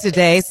birthdays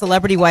today.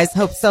 Celebrity-wise,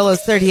 Hope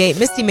Solo's 38.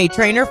 Misty May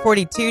Traynor,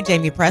 42.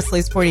 Jamie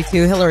Presley's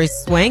 42. Hillary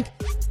Swank,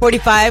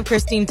 45.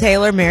 Christine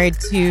Taylor, married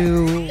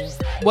to...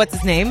 What's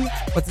his name?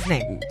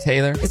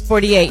 Taylor. Is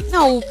 48.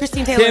 No,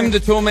 Christine Taylor. Tim the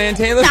Toolman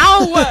Taylor?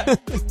 No!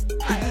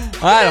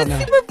 I don't know.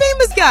 Super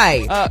famous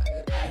guy.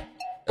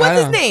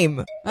 What's his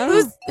name?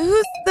 Who's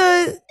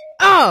the...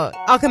 Oh,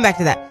 I'll come back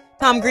to that.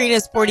 Tom Green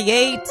is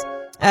 48.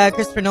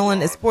 Christopher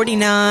Nolan is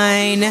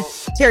 49.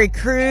 Terry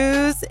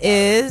Crews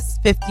is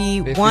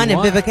 51. And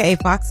Vivica A.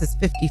 Fox is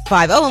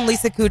 55. Oh, and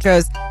Lisa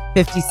Kudrow's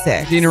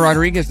 56. Gina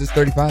Rodriguez is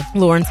 35.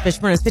 Lawrence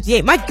Fishburne is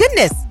 58. My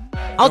goodness.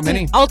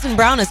 Alton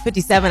Brown is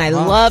 57. I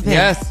love him.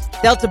 Yes.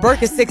 Delta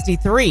Burke is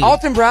 63.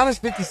 Alton Brown is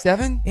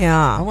 57?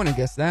 Yeah. I wouldn't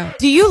guess that.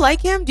 Do you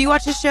like him? Do you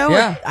watch his show?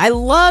 Yeah. I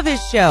love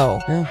his show.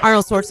 Yeah.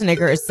 Arnold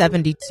Schwarzenegger is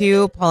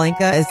 72. Paul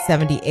Anka is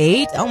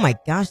 78. Oh my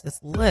gosh,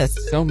 this list.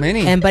 So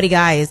many. And Buddy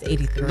Guy is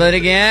 83. But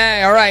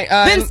again, all right.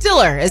 Ben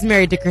Stiller is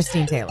married to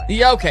Christine Taylor.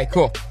 Yeah, okay,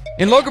 cool.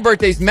 In local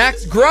birthdays,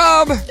 Max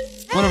Grubb,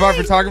 one of our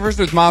photographers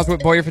with Miles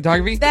Whit Boyer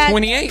Photography,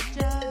 28.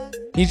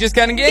 He just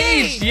got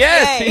engaged.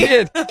 Yes, he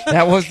did.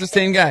 That was the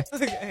same guy.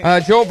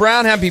 Joel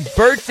Brown, happy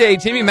birthday.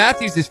 Jamie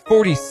Matthews is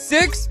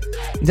 46.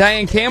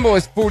 Diane Campbell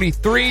is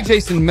 43.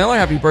 Jason Miller,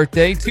 happy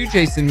birthday. 2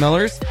 Jason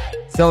Millers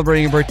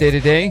celebrating a birthday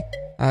today.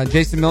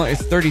 Jason Miller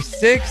is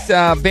 36.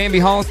 Bambi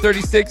Hall is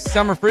 36.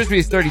 Summer Frisbee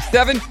is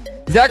 37.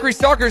 Zachary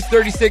Stalker is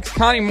 36.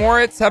 Connie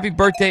Moritz, happy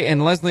birthday.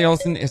 And Leslie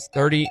Olson is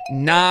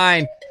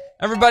 39.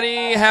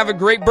 Everybody have a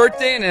great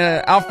birthday and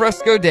an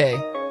alfresco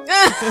day.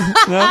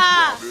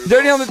 No?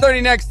 Dirty on the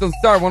 30 next on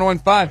Star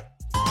 101.5.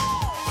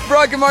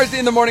 Brock and Marci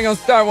in the morning on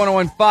Star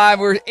 101.5.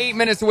 We're 8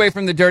 minutes away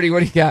from the Dirty. What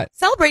do you got?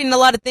 Celebrating a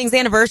lot of things.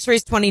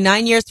 Anniversaries,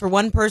 29 years for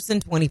one person,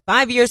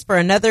 25 years for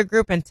another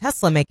group, and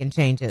Tesla making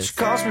changes.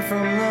 Brock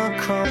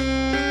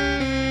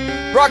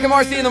and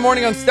Marci in the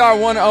morning on Star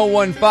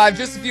 101.5.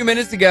 Just a few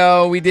minutes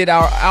ago, we did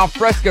our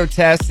alfresco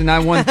test, and I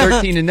won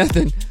 13 to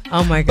nothing.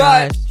 Oh, my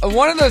gosh. But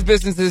one of those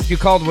businesses you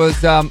called was,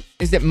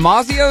 is it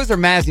Mazio's or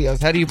Mazio's?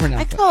 How do you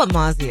pronounce it? I call it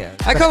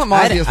Mazio's. I call it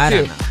Mazio's, I too.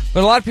 don't know.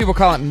 But a lot of people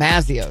call it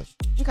Mazio's.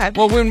 Okay.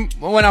 Well,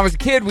 when I was a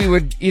kid, we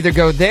would either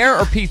go there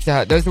or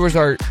Pizza Hut. Those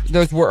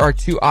were our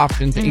two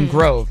options in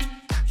Grove.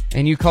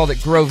 And you called it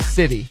Grove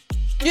City.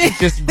 It's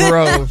just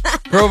Grove.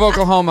 Grove,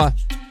 Oklahoma.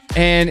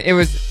 And it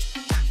was,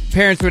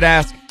 parents would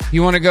ask,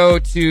 you want to go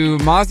to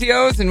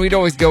Mazio's? And we'd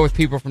always go with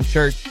people from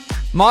church.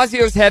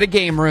 Mazio's had a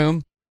game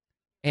room.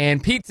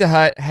 And Pizza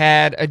Hut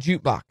had a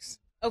jukebox.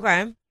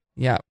 Okay.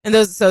 Yeah.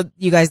 And so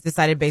you guys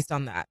decided based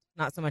on that,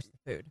 not so much the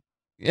food.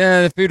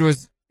 Yeah, the food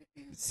was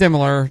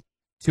similar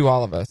to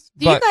all of us.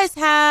 Do you guys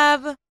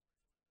have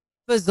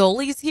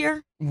Fazoli's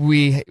here?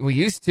 We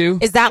used to.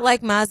 Is that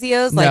like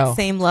Mazio's? Like No.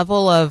 same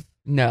level of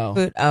No.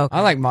 food? Oh, okay.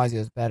 I like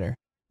Mazio's better.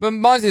 But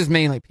Mazio's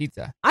mainly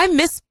pizza. I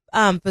miss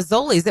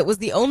Fazoli's. It was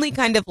the only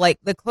kind of like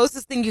the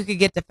closest thing you could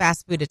get to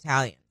fast food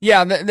Italian.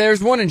 Yeah,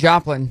 there's one in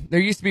Joplin. There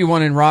used to be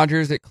one in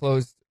Rogers. It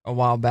closed a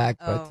while back.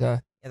 But Yeah,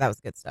 that was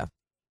good stuff.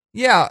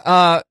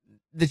 yeah,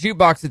 the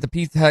jukebox at the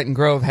Pizza Hut in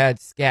Grove had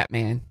Scat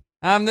Man.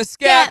 I'm the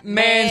Scat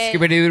Man. Those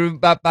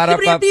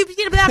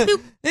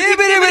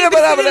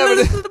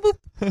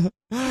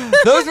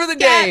were the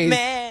days.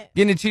 Man.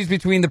 Getting to choose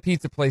between the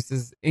pizza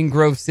places in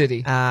Grove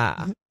City.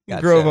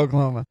 Gotcha. Grove,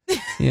 Oklahoma.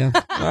 Yeah.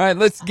 All right,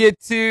 let's get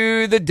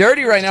to the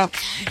Dirty right now.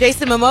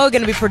 Jason Momoa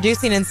going to be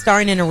producing and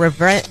starring in a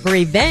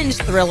revenge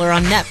thriller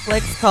on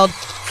Netflix called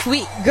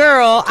Sweet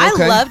Girl.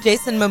 Okay. I love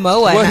Jason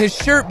Momoa. Will his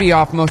shirt be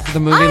off most of the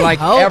movie, I like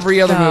hope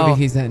every other so.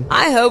 movie he's in?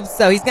 I hope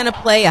so. He's going to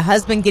play a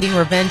husband getting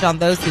revenge on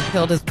those who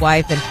killed his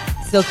wife and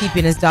still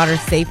keeping his daughter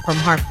safe from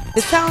harm.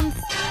 This sounds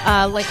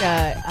like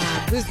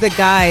who's the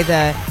guy,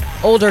 the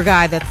older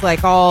guy that's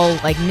like all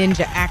like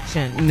ninja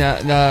action?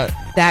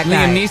 That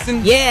guy. Liam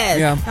Neeson? Yes.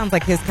 Yeah. Sounds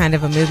like his kind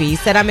of a movie. He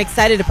said, I'm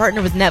excited to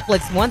partner with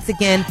Netflix once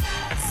again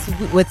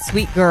with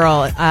Sweet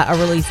Girl. A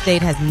release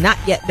date has not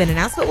yet been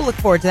announced, but we'll look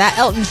forward to that.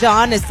 Elton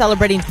John is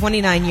celebrating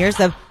 29 years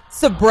of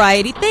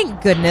sobriety.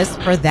 Thank goodness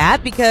for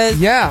that, because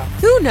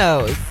who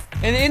knows?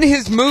 And in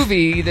his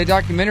movie, the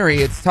documentary,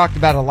 it's talked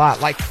about a lot.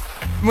 Like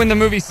when the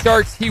movie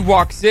starts, he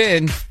walks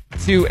in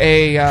to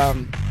a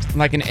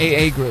like an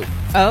AA group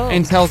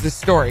and tells his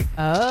story.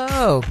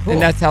 Oh, cool.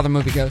 And that's how the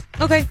movie goes.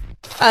 Okay.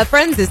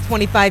 Friends is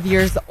 25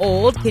 years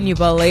old. Can you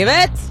believe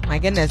it? My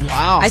goodness.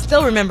 Wow. I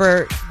still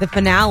remember the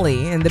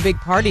finale and the big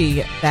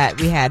party that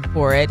we had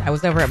for it. I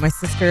was over at my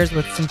sister's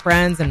with some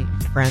friends.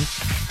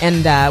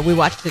 and we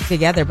watched it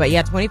together. But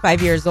yeah,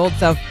 25 years old.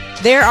 So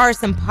there are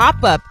some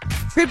pop-up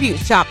tribute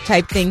shop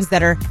type things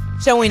that are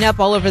showing up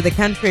all over the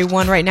country.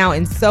 One right now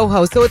in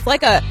Soho. So it's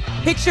like a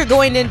picture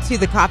going into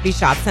the coffee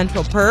shop,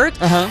 Central Perk,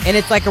 and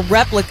it's like a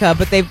replica,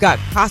 but they've got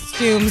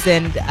costumes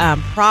and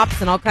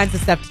props and all kinds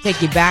of stuff to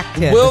take you back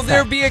to. Will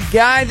there be a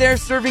guy there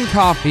serving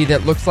coffee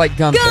that looks like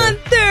Gunther? Will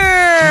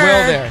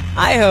there?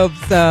 I hope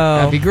so.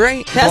 That'd be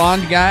great.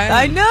 Blonde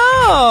guy. I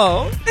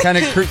know.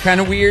 Kind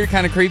of weird,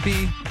 kind of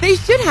creepy. They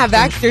should have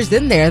actors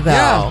in there, though.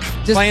 Yeah,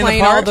 just playing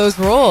the all part. those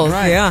roles.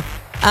 Right. Yeah.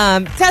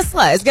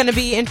 Tesla is going to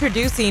be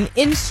introducing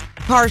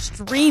in-car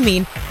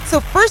streaming.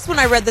 So first when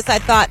I read this, I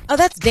thought, oh,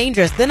 that's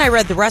dangerous. Then I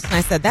read the rest and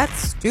I said,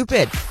 that's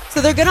stupid.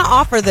 So they're going to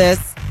offer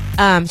this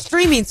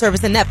streaming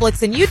service in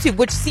Netflix and YouTube,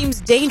 which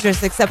seems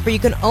dangerous, except for you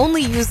can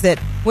only use it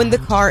when the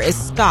car is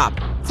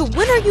stopped. So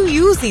when are you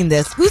using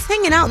this? Who's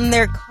hanging out in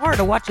their car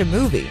to watch a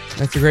movie?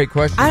 That's a great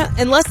question.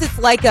 Unless it's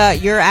like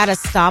you're at a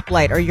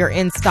stoplight or you're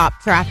in stop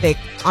traffic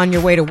on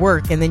your way to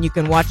work, and then you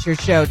can watch your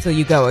show till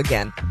you go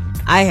again.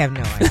 I have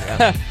no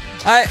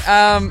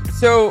idea.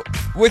 So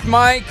with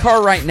my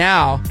car right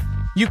now,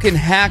 you can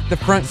hack the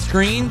front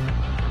screen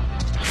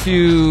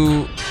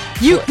to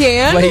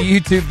play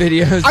YouTube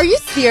videos. Are you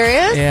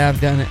serious? Yeah, I've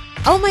done it.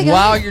 Oh my god!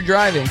 While you're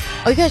driving.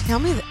 Oh, you guys, tell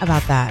me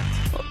about that.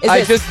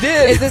 I just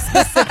did. Is this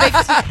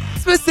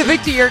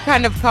specific to your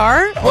kind of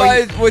car? Well,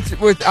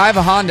 I have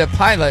a Honda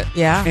Pilot.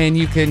 Yeah. And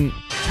you can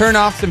turn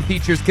off some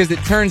features because it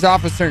turns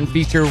off a certain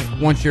feature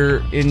once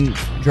you're in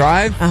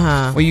drive.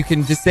 Well, you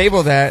can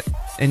disable that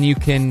and you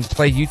can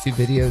play YouTube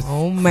videos.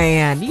 Oh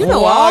man, you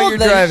know while all you're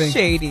the driving.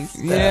 shady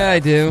stuff. Yeah, I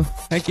do.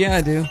 Heck yeah,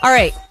 I do. All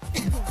right.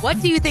 What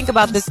do you think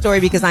about this story?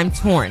 Because I'm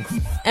torn.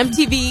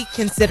 MTV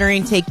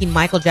considering taking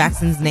Michael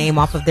Jackson's name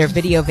off of their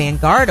Video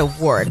Vanguard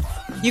Award.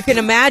 You can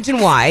imagine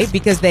why,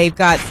 because they've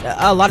got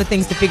a lot of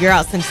things to figure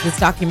out since this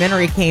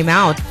documentary came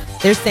out.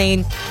 They're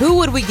saying, who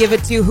would we give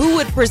it to? Who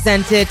would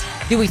present it?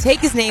 Do we take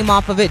his name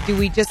off of it? Do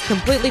we just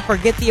completely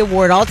forget the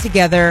award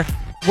altogether?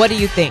 What do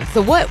you think?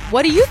 So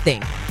what do you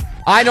think?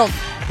 I don't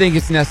think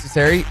it's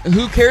necessary.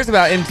 Who cares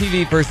about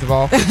MTV, first of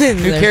all?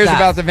 Who cares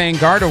about the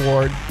Vanguard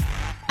Award?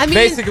 I mean,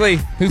 basically,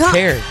 who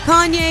cares?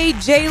 Kanye,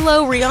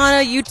 J-Lo,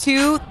 Rihanna,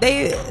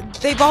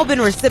 U2, they've all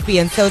been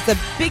recipients, so it's a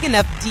big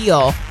enough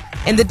deal.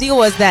 And the deal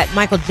was that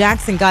Michael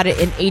Jackson got it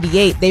in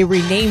 88. They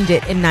renamed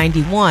it in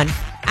 91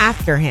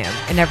 after him,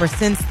 and ever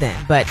since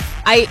then. But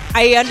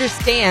I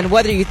understand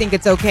whether you think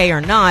it's okay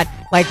or not,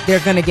 like they're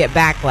going to get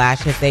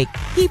backlash if they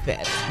keep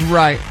it.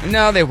 Right.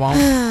 No, they won't.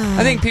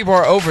 I think people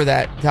are over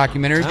that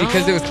documentary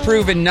because it was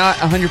proven not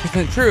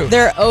 100% true.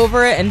 They're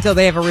over it until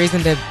they have a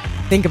reason to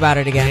think about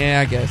it again. Yeah,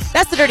 I guess.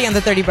 That's the Dirty on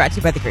the 30 brought to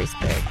you by the Grease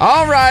Pig.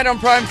 All right, on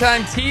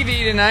Primetime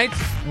TV tonight,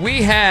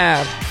 we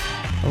have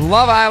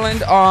Love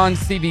Island on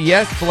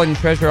CBS, Blood and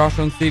Treasure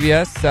also on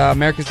CBS,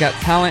 America's Got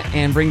Talent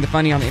and Bring the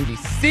Funny on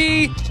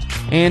NBC,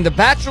 and The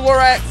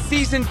Bachelorette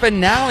season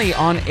finale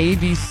on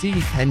ABC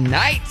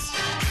tonight.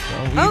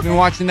 So we've been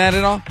watching that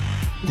at all?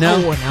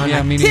 No,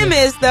 Yeah, me Tim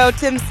neither. is, though.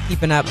 Tim's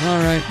keeping up. All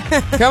right.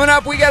 Coming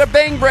up, we got a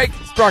bang break.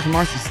 It's Brock and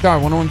Marci, Star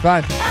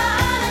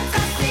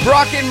 101.5.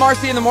 Brock and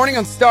Marci in the morning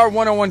on Star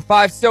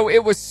 101.5. So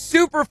it was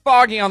super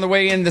foggy on the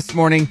way in this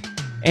morning,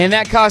 and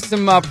that caused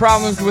some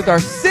problems with our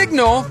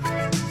signal.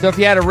 So if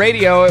you had a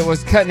radio, it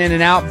was cutting in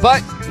and out.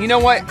 But you know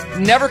what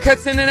never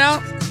cuts in and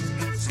out?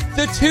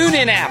 The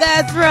TuneIn app.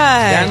 That's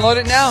right. Download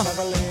it now.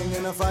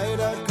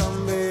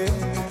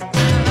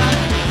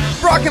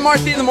 Brock and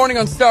Marci in the morning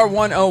on Star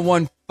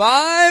 101.5.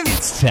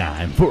 It's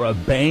time for a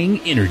Bang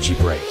Energy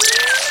Break.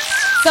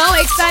 So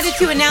excited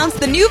to announce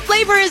the new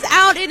flavor is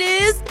out. It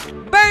is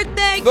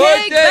Birthday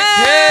Cake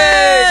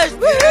Bash! Bash!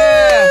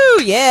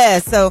 Woo! Yeah,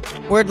 so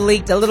word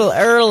leaked a little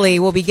early.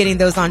 We'll be getting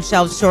those on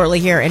shelves shortly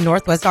here in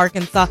Northwest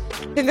Arkansas.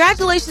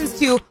 Congratulations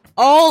to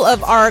all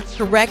of our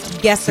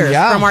correct guessers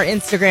from our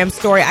Instagram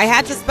story. I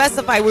had to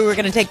specify we were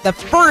going to take the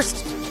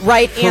first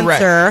right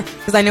answer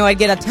because I know I'd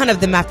get a ton of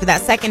them after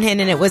that second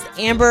hint, and it was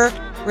Amber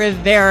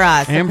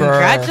Rivera. So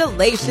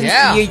congratulations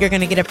to you. You're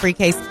going to get a free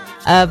case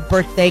of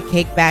Birthday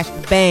Cake Bash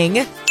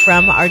Bang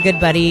from our good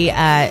buddy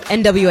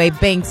NWA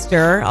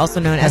Bankster,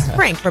 also known as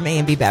Frank from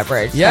A&B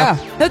Beverage. Yeah.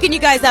 So, hooking you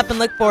guys up and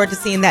look forward to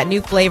seeing that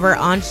new flavor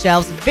on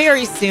shelves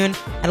very soon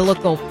at a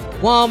local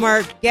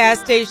Walmart, gas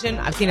station.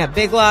 I've seen it at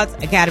Big Lots,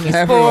 Academy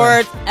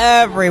Sports,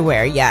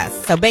 everywhere.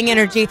 Yes. So Bang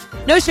Energy,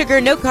 no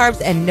sugar, no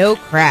carbs, and no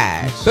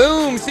crash.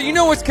 Boom. So you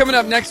know what's coming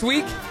up next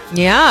week?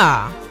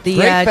 Yeah. The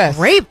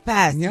Grape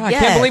Fest. Yeah, I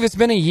can't believe it's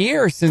been a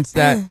year since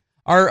that.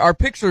 Our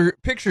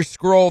picture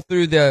scroll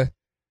through the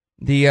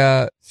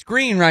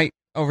screen right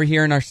over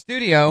here in our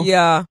studio.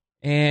 Yeah.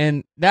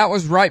 And that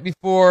was right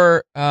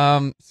before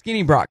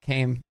Skinny Brock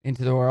came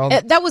into the world.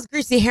 That was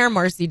Greasy Hair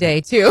Marcy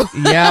Day, too.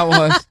 Yeah, it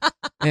was.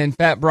 And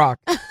Fat Brock.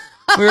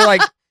 We were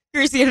like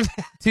Greasy and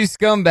Fat. Two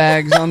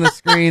scumbags on the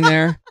screen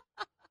there.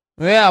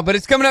 Yeah, but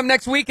it's coming up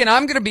next week, and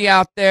I'm going to be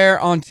out there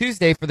on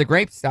Tuesday for the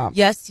Grape Stomp.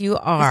 Yes, you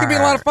are. It's going to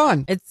be a lot of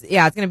fun. It's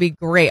going to be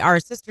great. Our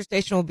sister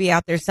station will be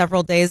out there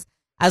several days.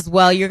 as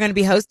well. You're going to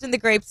be hosting the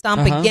Grape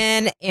Stomp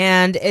again,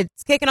 and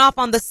it's kicking off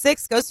on the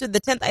 6th, goes through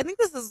the 10th. I think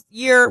this is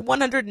year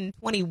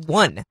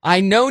 121. I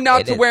know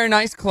not to wear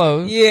nice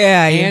clothes.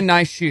 Yeah. And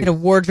nice shoes. Had a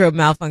wardrobe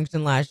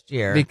malfunction last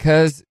year.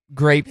 Because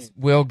grapes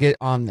will get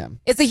on them.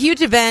 It's a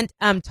huge event.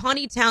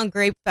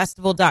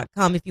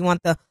 TawnyTownGrapeFestival.com if you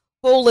want the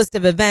full list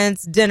of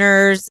events,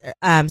 dinners,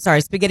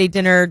 spaghetti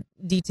dinner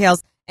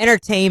details,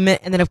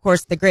 entertainment, and then, of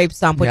course, the Grape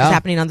Stomp, which is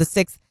happening on the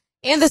 6th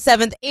and the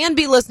 7th. And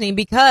be listening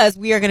because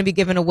we are going to be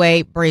giving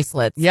away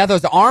bracelets. Yeah,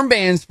 those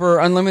armbands for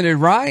unlimited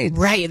rides.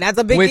 Right, that's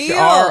a big deal. Which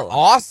are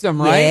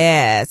awesome, right?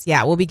 Yes,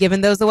 yeah, we'll be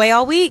giving those away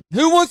all week.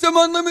 Who wants some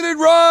unlimited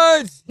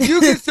rides?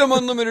 You get some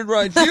unlimited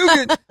rides.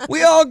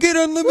 We all get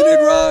unlimited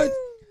rides.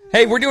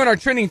 Hey, we're doing our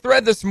trending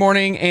thread this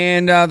morning,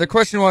 and the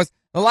question was,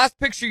 the last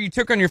picture you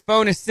took on your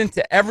phone is sent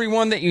to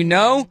everyone that you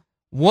know.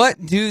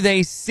 What do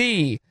they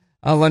see?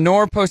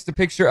 Lenore posted a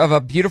picture of a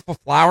beautiful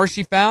flower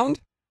she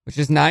found, which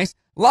is nice.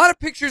 A lot of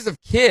pictures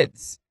of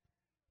kids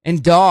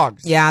and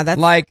dogs. Yeah,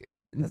 that's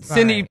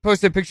Cindy right.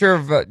 posted a picture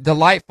of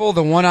Delightful,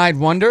 the one-eyed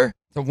wonder.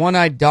 It's a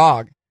one-eyed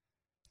dog.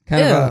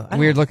 Kind of a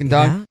weird-looking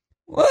dog. That.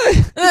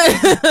 What?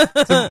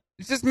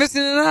 It's just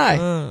missing an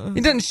eye.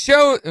 It doesn't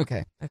show.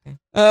 Okay.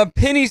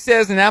 Penny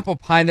says an apple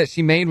pie that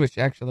she made, which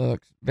actually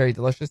looks very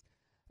delicious.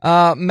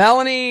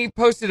 Melanie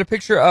posted a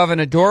picture of an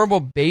adorable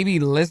baby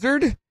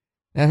lizard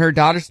that her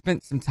daughter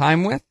spent some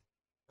time with.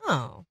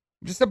 Oh.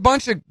 Just a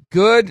bunch of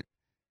good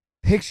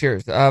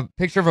pictures. A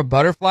picture of a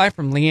butterfly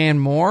from Leanne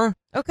Moore.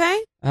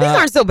 Okay. These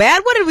aren't so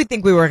bad. What did we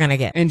think we were going to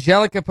get?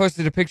 Angelica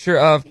posted a picture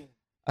of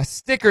a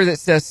sticker that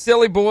says,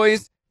 "Silly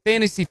boys,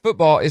 fantasy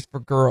football is for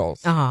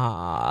girls."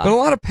 Aww. But a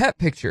lot of pet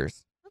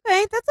pictures.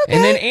 Okay, that's okay.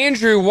 And then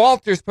Andrew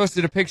Walters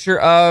posted a picture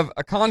of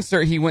a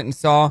concert he went and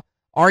saw,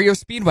 REO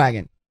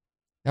Speedwagon.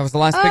 That was the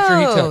last picture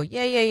he took. Oh,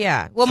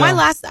 yeah. Well, my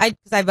last,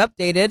 because I've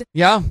updated.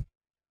 Yeah.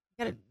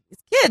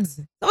 It's kids.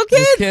 It's all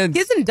kids.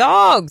 Kids and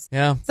dogs.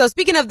 Yeah. So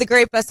speaking of the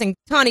Grape Fest in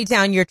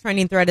Tawnytown, your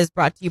trending thread is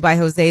brought to you by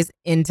Jose's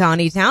in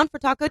Tawnytown for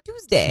Taco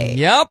Tuesday.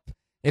 Yep.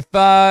 If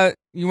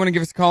you want to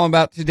give us a call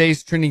about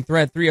today's trending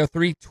thread,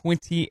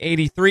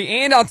 303-2083.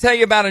 And I'll tell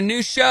you about a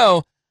new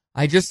show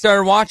I just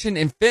started watching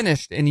and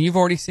finished, and you've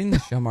already seen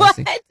this show,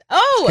 Marcy. What?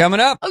 Oh. It's coming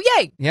up. Oh,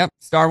 yay. Yep.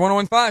 Star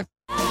 1015.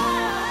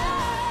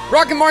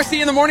 Rock and Marcy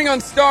in the morning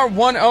on Star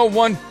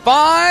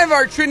 1015.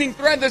 Our trending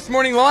thread this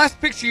morning. The last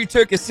picture you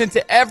took is sent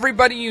to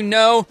everybody you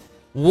know.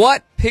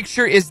 What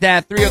picture is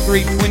that?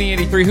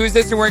 303-2083. Who's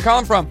this and where are you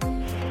calling from?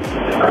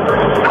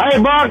 Hey,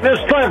 Brock, this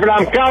is Clifford.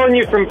 I'm calling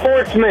you from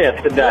Fort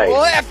Smith today.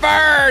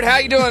 Clifford! How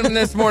you doing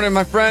this morning,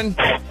 my friend?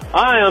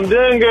 I am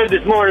doing good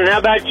this morning. How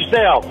about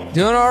yourself?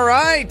 Doing all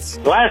right.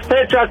 The last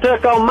picture I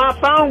took on my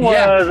phone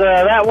was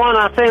that one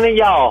I sent to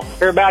y'all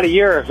here about a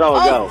year or so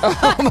ago.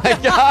 Oh my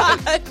God.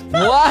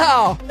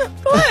 Wow.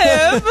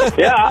 Cliff.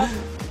 Yeah.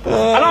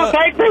 I don't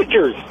take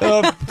pictures.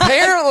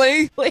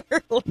 Apparently.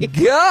 Clearly.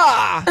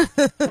 God.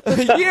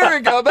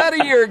 About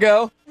a year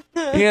ago.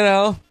 You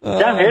know.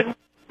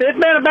 It's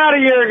been about a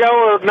year ago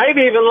or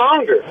maybe even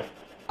longer.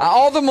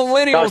 All the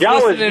millennials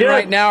listening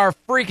right now are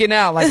freaking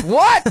out. Like,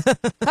 what?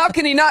 How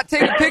can he not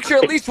take a picture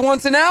at least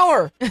once an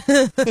hour?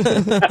 Can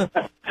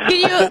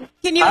you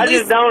I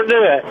just don't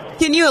do it.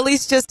 Can you at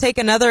least just take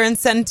another and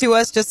send to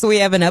us just so we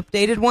have an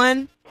updated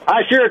one?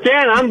 I sure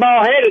can. I'm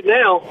bald-headed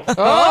now. Oh,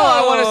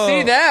 I want to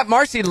see that.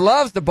 Marcy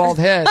loves the bald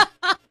head.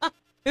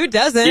 Who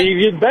doesn't?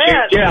 You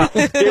bet. Yeah.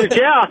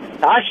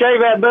 I shave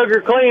that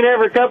booger clean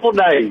every couple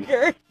days.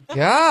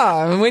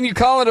 Yeah, and when you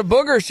call it a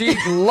booger, she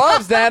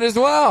loves that as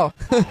well.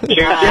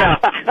 Yeah.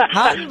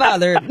 Hot and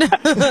bothered. ain't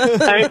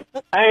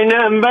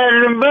nothing better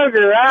than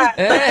booger, right?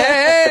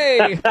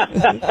 Hey!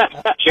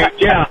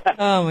 Yeah.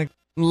 Oh, my.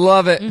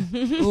 Love it.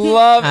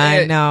 Love it.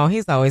 I know.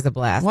 He's always a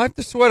blast. Wipe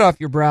the sweat off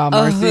your brow,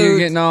 Marcy. You're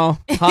getting all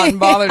hot and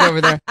bothered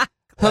over there.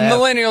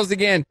 Millennials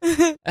again.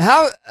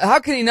 How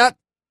can he not?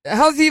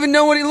 How does he even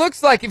know what he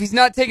looks like if he's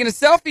not taking a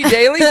selfie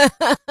daily?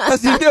 How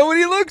does he know what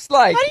he looks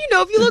like? How do you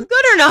know if you look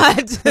good or not?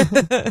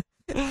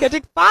 You gotta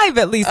take 5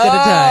 at least at a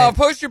time.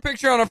 Post your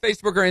picture on our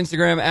Facebook or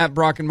Instagram at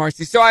Brock and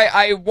Marcy. So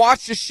I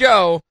watched a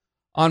show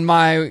on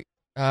my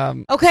okay,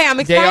 I'm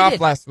excited. day off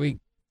last week.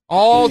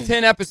 All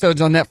 10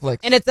 episodes on Netflix.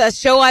 And it's a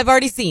show I've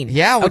already seen.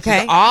 Yeah, which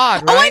is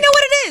odd, right? Oh, I know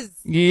what it is.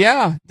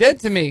 Yeah, Dead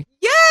to Me.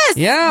 Yes.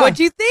 Yeah. What'd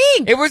you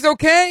think? It was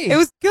okay. It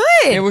was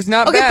good. It was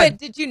not bad. Okay, but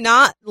did you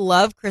not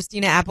love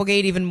Christina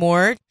Applegate even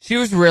more? She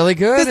was really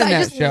good in that show.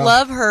 Because I just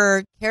love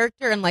her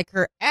character and like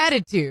her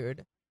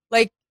attitude.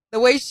 Like the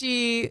way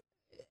she,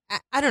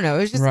 I don't know,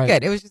 it was just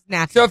good. It was just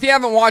natural. So if you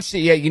haven't watched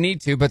it yet, you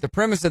need to. But the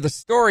premise of the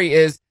story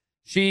is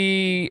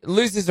she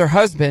loses her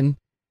husband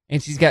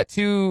and she's got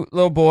 2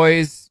 little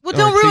boys. Well,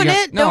 don't ruin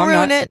it. No, don't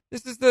ruin it.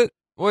 This is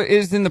what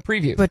is in the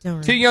preview. But don't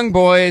ruin 2 young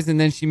boys, and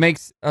then she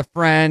makes a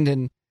friend,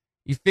 and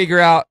you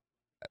figure out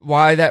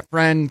why that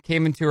friend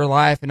came into her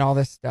life and all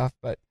this stuff.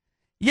 But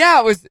yeah,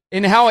 it was,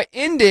 and how it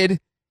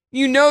ended,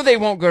 you know they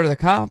won't go to the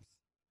cops.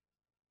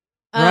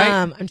 Right?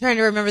 I'm trying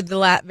to remember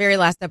the very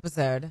last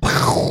episode.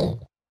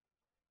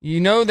 You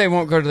know they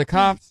won't go to the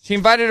cops. She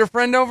invited her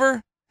friend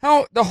over.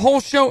 How the whole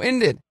show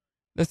ended,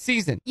 the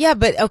season. Yeah,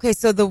 but okay,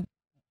 so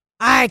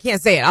I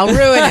can't say it. I'll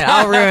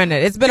ruin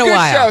it. It's been a good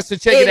while. show, so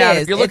check it out.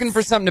 is. If you're looking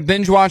for something to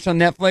binge watch on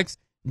Netflix,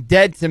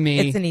 Dead to Me.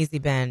 It's an easy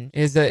binge.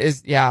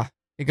 Yeah,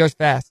 it goes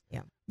fast.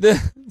 Yeah.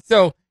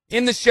 So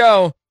in the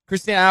show,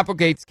 Christina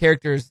Applegate's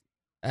character is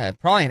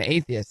probably an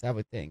atheist, I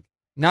would think.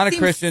 Not a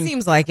Christian.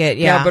 Seems like it,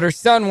 yeah. But her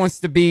son wants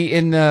to be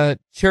in the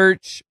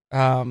church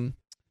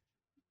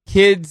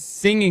kids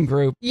singing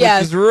group, which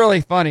is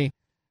really funny.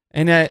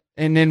 And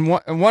then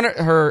one of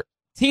her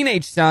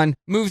teenage son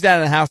moves out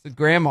of the house with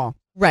grandma.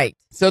 Right.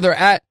 So they're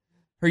at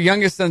her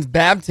youngest son's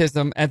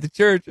baptism at the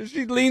church. And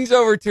she leans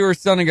over to her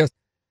son and goes,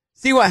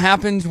 "See what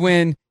happens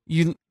when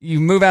you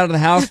move out of the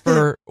house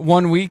for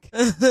 1 week?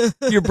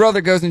 Your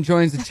brother goes and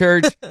joins the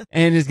church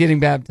and is getting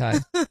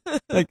baptized.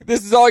 Like,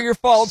 this is all your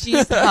fault."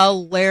 She's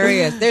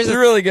hilarious. There's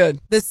really good.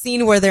 The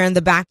scene where they're in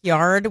the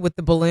backyard with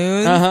the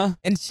balloons,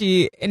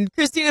 and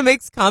Christina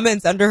makes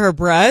comments under her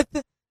breath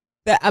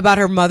about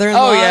her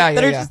mother-in-law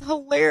that are just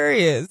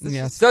hilarious.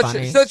 It's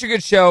such a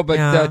good show,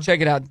 but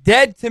check it out.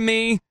 Dead to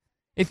Me.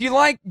 If you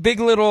like Big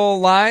Little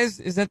Lies,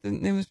 is that the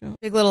name of the show?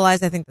 Big Little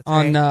Lies, I think that's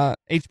on right.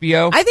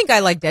 HBO. I think I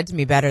like Dead to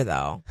Me better,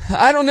 though.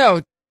 I don't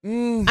know.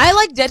 I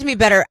like Dead to Me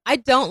better. I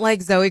don't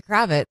like Zoe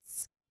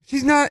Kravitz.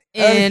 She's not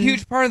a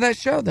huge part of that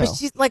show, though. But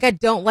she's like, I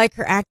don't like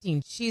her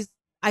acting.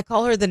 I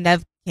call her the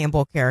Nev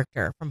Campbell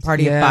character from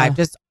Party of Five.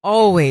 Just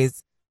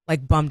always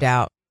like bummed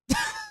out.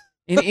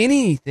 In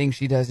anything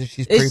she does,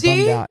 she's pretty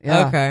bummed out.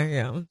 Yeah. Okay,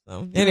 yeah.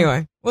 So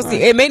anyway, we'll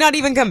see. It may not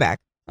even come back.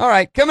 All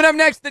right, coming up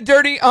next, The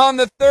Dirty on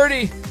the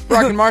 30.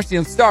 Brock and Marci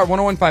on Star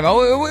 101.5.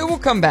 Oh, it will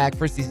come back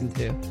for season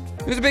 2. It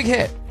was a big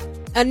hit.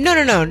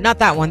 No, not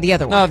that one. The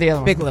other one. No, the other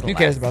one. Big Little Who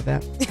cares about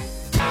that?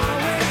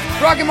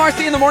 Brock and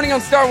Marci in the morning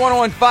on Star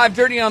 101.5.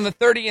 Dirty on the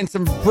 30, and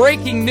some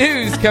breaking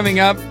news coming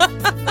up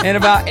in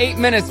about 8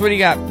 minutes. What do you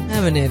got?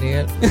 I'm an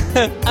idiot.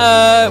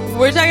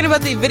 We're talking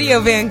about the Video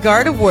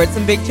Vanguard Awards.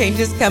 Some big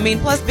changes coming,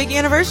 plus big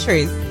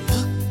anniversaries.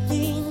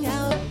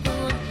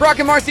 Brock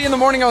and Marci in the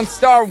morning on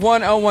Star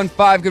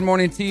 101.5. Good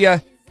morning to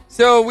you.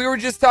 So we were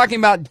just talking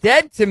about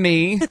Dead to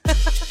Me,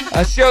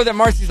 a show that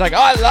Marci's like, oh,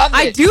 I love it.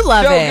 I do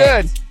love so it.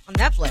 Good. On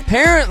Netflix.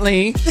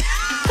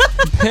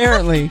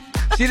 Apparently,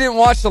 she didn't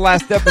watch the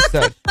last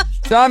episode.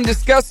 So I'm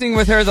discussing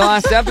with her the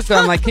last episode.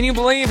 I'm like, can you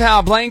believe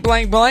how blank,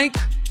 blank, blank?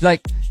 She's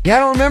like, yeah, I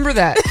don't remember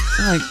that.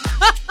 I'm like,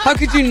 how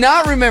could you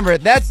not remember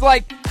it? That's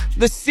like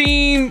the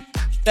scene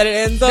that it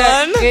ends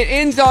on? It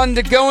ends on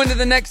to go into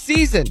the next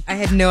season. I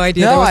had no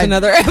idea there was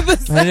another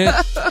episode.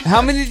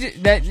 How many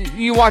did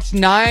you watched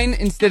 9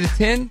 instead of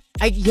 10?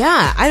 I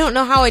don't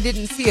know how I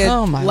didn't see it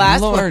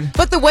last Lord. one.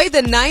 But the way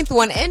the 9th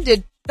one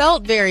ended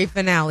felt very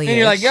finale-ish. And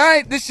you're like, all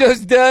right, this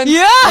show's done.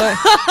 Yeah.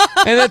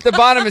 And at the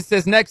bottom it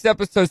says next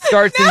episode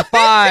starts in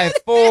 5,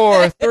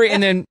 4, 3,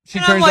 and then she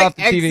turns off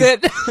the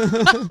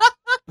TV.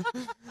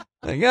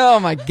 Like, oh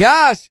my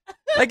gosh.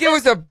 Like, it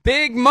was a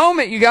big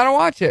moment. You got to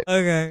watch it.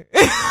 Okay.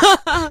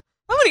 How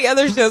many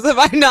other shows have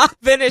I not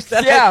finished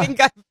that I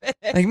think I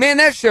finished? Like, man,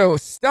 that show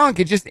stunk.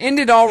 It just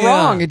ended all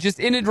wrong. It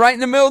just ended right in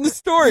the middle of the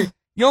story.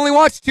 You only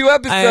watched 2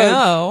 episodes. I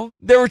know.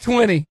 There were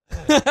 20.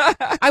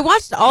 I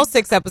watched all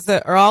 6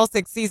 episodes, or all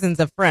 6 seasons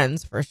of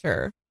Friends, for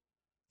sure.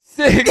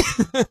 6.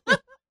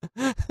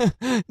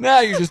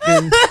 Now you're just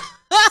being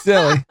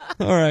silly.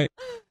 All right.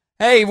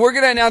 Hey, we're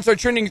going to announce our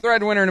trending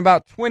thread winner in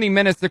about 20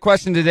 minutes. The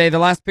question today, the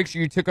last picture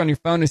you took on your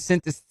phone is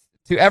sent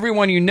to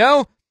everyone you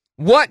know.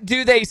 What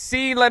do they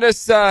see? Let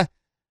us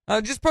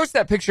just post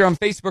that picture on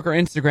Facebook or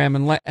Instagram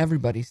and let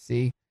everybody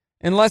see.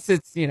 Unless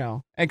it's,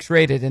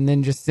 X-rated, and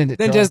then just send it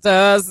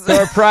to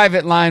our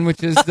private line,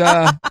 which is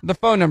the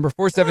phone number,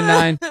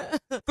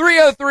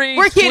 479-303-2083.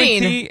 We're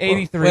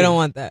kidding. We don't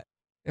want that.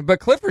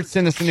 But Clifford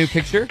sent us a new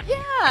picture.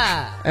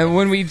 Yeah. And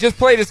when we just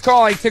played his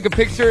call, he took a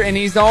picture, and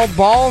he's all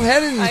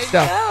bald-headed and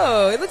stuff.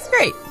 Oh, it looks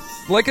great.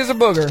 Slick as a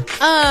booger.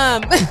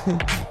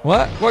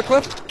 What? What,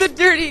 Cliff?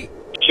 Shoot,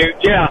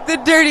 yeah. The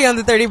Dirty on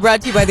the 30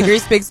 brought to you by the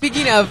Grease Pig.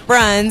 Speaking of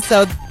Friends,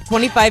 so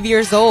 25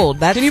 years old.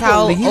 That's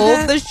how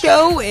old the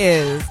show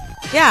is.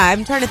 Yeah,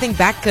 I'm trying to think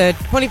back to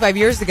 25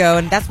 years ago,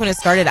 and that's when it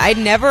started. I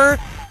never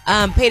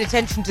paid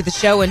attention to the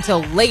show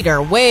until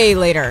later, way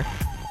later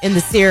in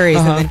the series,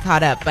 and then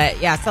caught up. But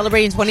yeah,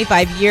 celebrating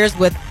 25 years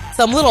with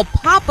some little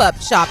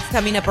pop-up shops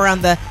coming up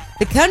around the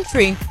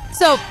country.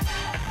 So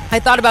I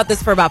thought about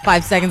this for about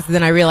 5 seconds, and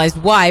then I realized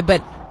why.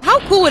 But how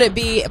cool would it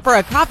be for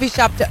a coffee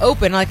shop to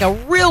open, like a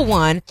real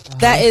one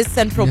that is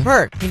Central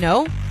Perk,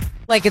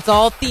 Like it's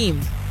all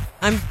themed.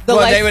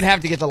 They would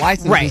have to get the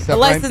licensing right. stuff, the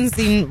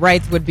licensing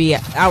rights would be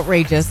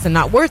outrageous and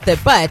not worth it,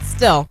 but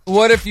still.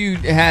 What if you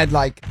had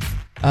like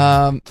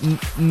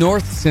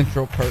North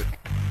Central Perk?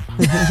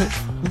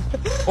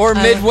 Or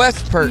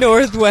Midwest Perk?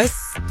 Northwest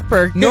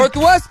Perk.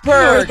 Northwest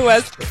Perk.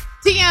 Northwest Perk.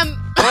 TM.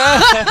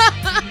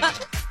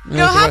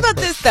 How about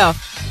this though?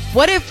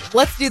 What if,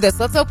 let's do this.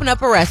 Let's open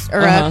up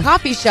a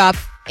coffee shop,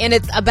 and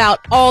it's about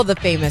all the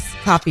famous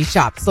coffee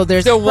shops. So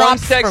there's one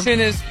section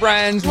is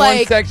Friends,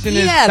 one section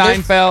is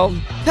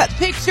Seinfeld. Cut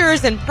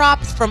pictures and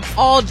props from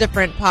all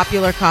different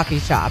popular coffee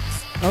shops.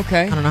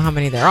 Okay. I don't know how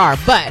many there are,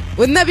 but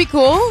wouldn't that be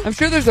cool? I'm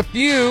sure there's a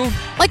few.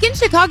 Like in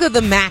Chicago,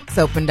 the Max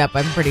opened up,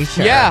 I'm pretty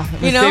sure. Yeah.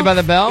 Saved by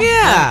the Bell?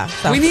 Yeah.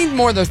 So we need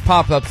more of those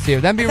pop-ups here.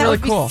 That'd be really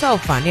cool. So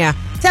fun, yeah.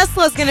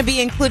 Tesla is going to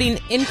be including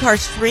in-car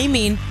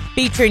streaming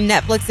featuring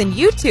Netflix and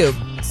YouTube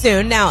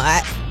soon.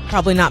 Now,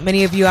 probably not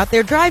many of you out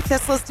there drive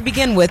Teslas to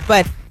begin with,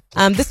 but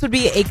this would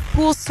be a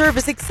cool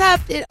service,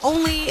 except it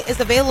only is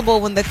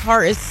available when the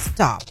car is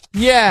stopped.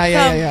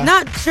 Yeah.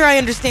 Not sure I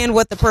understand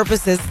what the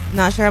purpose is.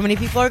 Not sure how many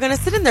people are going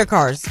to sit in their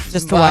cars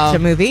just to watch a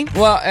movie.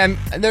 Well,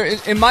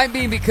 it might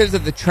be because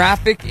of the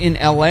traffic in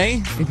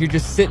L.A. if you're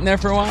just sitting there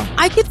for a while.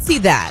 I could see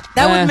that.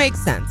 That would make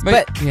sense.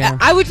 But yeah.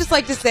 I would just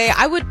like to say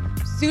I would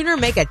sooner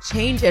make a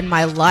change in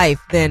my life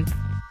than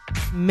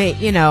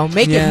make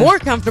it more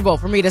comfortable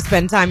for me to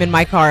spend time in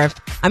my car if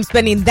I'm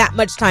spending that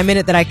much time in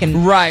it that I can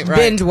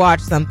binge watch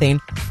something.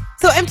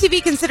 So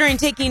MTV considering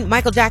taking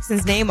Michael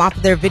Jackson's name off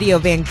of their Video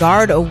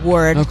Vanguard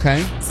Award.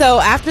 Okay. So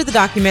after the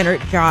documentary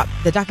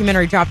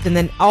dropped and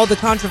then all the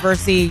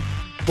controversy,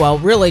 well,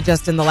 really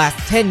just in the last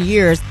 10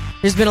 years,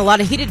 there's been a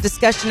lot of heated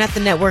discussion at the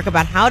network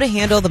about how to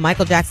handle the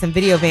Michael Jackson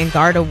Video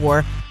Vanguard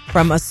Award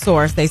from a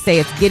source. They say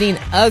it's getting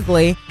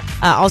ugly.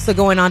 Also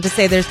going on to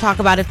say there's talk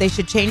about if they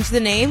should change the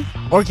name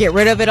or get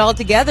rid of it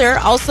altogether.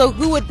 Also,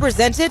 who would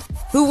present it?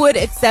 Who would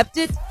accept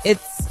it?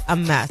 It's a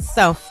mess.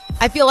 So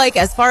I feel like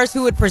as far as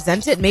who would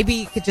present it,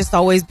 maybe it could just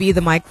always be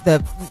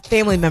the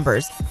family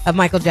members of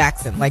Michael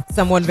Jackson, like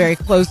someone very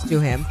close to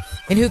him.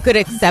 And who could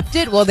accept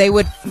it? Well, they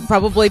would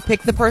probably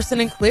pick the person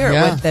and clear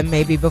it with them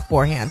maybe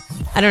beforehand.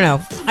 I don't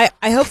know.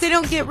 I hope they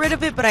don't get rid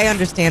of it, but I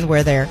understand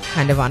where they're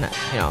kind of on it.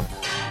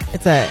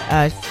 It's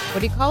a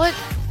what do you call it?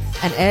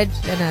 An edge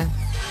and a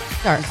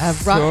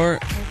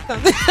rock.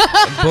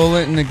 A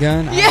bullet and a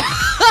gun. Yeah.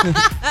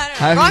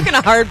 Rock and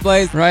a hard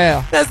place. Right.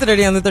 Yeah. That's the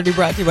Dirty on the 30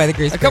 brought to you by the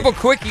Grease. A couple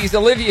quickies.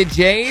 Olivia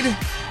Jade,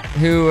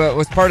 who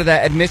was part of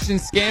that admission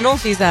scandal.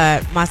 She's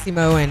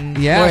Massimo and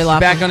Lori she's Loughlin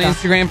back on stuff.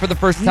 Instagram for the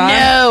first time.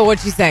 No,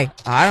 what'd she say?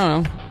 I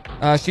don't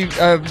know. She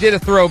did a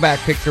throwback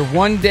picture.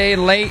 One day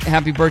late.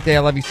 Happy birthday. I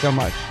love you so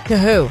much. To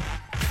who?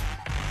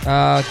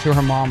 To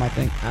her mom, I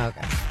think. Oh,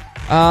 okay.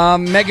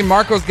 Meghan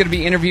Markle is going to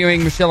be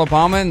interviewing Michelle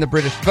Obama in the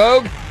British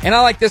Vogue. And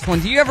I like this one.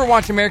 Do you ever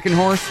watch American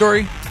Horror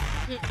Story?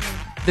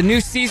 The new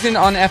season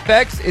on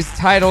FX is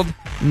titled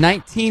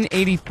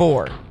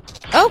 1984.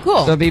 Oh, cool.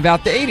 So it'll be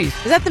about the 80s.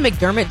 Is that the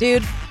McDermott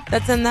dude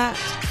that's in that?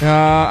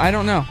 I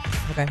don't know.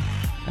 Okay.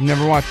 I've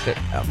never watched it.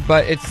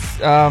 But it's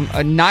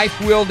a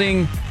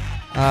knife-wielding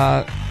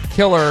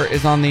killer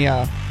is on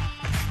the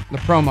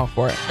promo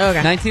for it.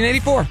 Okay.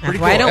 1984. Pretty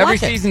cool. Why I don't Every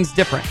watch it. season's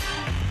different.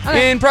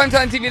 Okay. In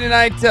primetime TV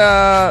tonight,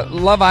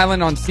 Love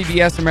Island on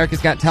CBS, America's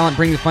Got Talent,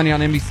 Bring the Funny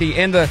on NBC,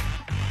 and the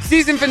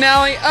season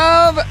finale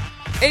of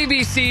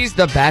ABC's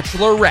The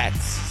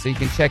Bachelorettes. So you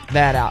can check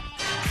that out.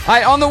 All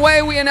right, on the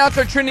way, we announce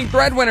our trending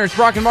thread winners.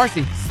 Brock and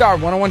Marci, Star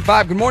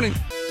 101.5. Good morning.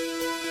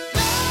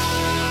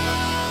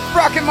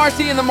 Brock and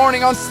Marci in the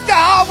morning on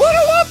Star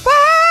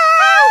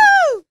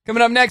 101.5.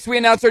 Coming up next, we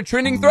announce our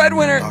trending thread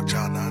winner.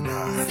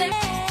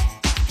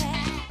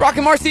 Brock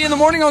and Marci in the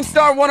morning on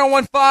Star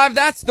 101.5.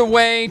 That's the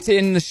way to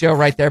end the show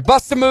right there.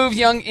 Bust a move,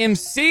 young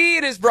MC.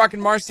 It is Brock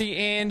and Marci,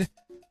 and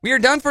we are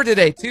done for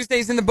today.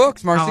 Tuesday's in the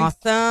books, Marci.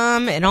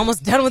 Awesome. And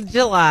almost done with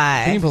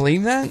July. Can you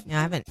believe that? Yeah,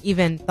 I haven't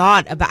even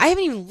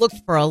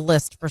looked for a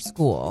list for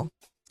school.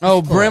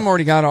 Oh, Brim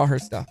already got all her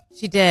stuff.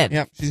 She did.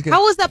 Yep, she's good.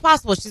 How was that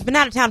possible? She's been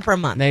out of town for a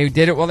month. They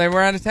did it while they were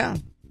out of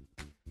town.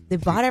 They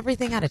bought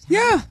everything out of town?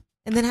 Yeah.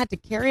 And then had to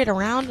carry it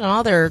around and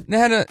all their...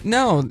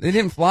 No, they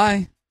didn't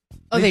fly.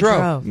 Oh, they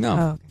drove.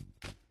 No.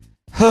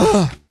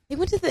 Oh, okay. They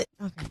went to the...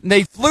 Okay.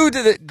 They flew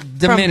to the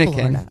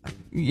Dominican.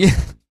 Yeah.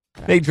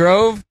 They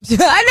drove.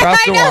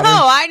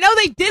 I know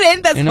they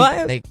didn't. That's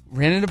why. They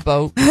rented a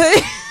boat.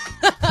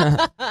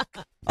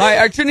 All right,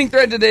 our trending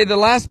thread today. The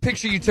last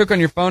picture you took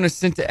on your phone is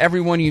sent to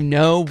everyone you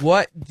know.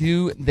 What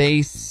do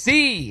they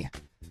see?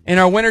 And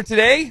our winner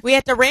today? We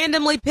have to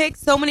randomly pick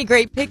so many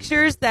great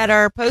pictures that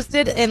are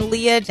posted, and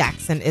Leah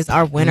Jackson is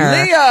our winner.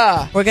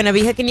 Leah! We're going to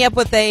be hooking you up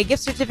with a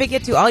gift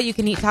certificate to all you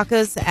can eat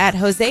tacos at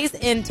Jose's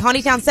in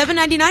Tawnytown,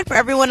 $7.99 for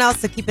everyone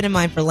else, so keep it in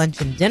mind for lunch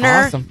and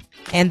dinner. Awesome.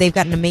 And they've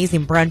got an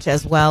amazing brunch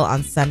as well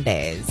on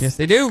Sundays. Yes,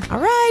 they do. All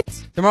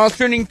right. Tomorrow's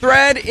trending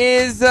thread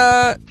is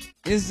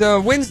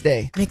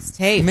Wednesday.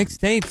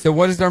 Mixtape. So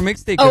what is our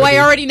mixtape? Oh, I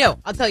already know.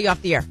 I'll tell you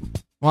off the air.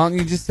 Why don't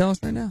you just tell us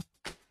right now?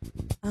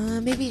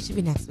 Maybe it should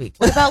be next week.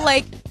 What about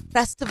like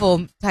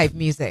festival type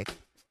music?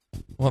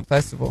 What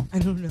festival? I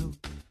don't know.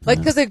 Like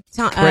because of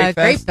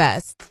Great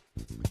Fest.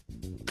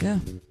 Yeah.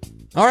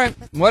 All right.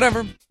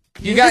 Whatever.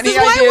 You got this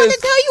any is why I want to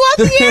tell you off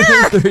the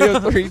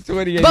air.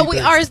 303-2080. But we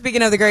are,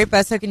 speaking of the Great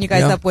Fest, hooking you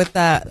guys up with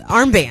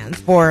armbands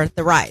for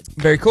the ride.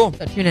 Very cool.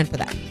 So tune in for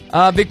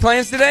that. Big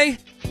plans today?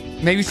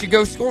 Maybe you should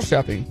go school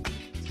shopping.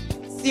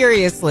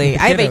 Seriously,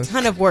 I have a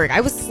ton of work.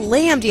 I was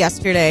slammed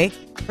yesterday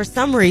for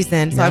some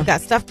reason, so I've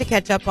got stuff to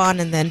catch up on,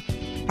 and then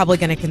probably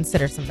going to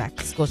consider some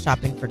back-to-school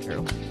shopping for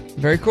Drew.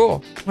 Very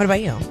cool. What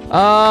about you?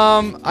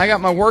 I got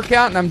my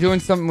workout, and I'm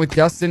doing something with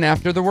Dustin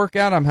after the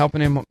workout. I'm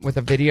helping him with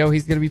a video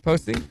he's going to be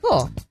posting.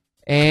 Cool.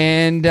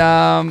 And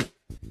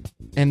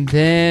And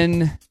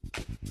then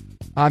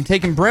I'm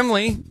taking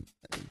Brimley.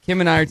 Kim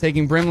and I are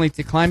taking Brimley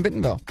to climb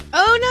Bentonville.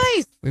 Oh,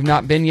 nice. We've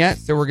not been yet,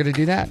 so we're going to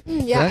do that.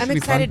 Yeah, I'm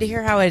excited to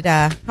hear how it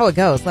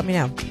goes. Let me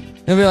know.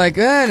 They'll be like,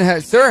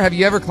 sir, have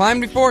you ever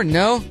climbed before?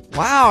 No?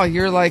 Wow,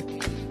 you're like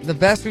the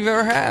best we've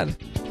ever had.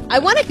 I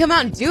want to come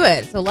out and do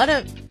it, so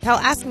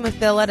ask them if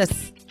they'll let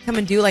us come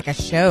and do like a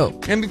show.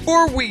 And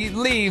before we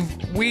leave,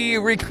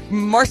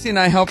 Marci and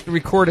I helped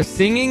record a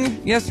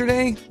singing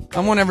yesterday. I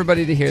want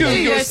everybody to hear that. Do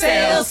your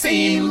sales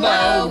seem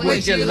low?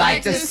 Would you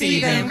like to see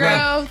them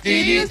grow? Do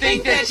you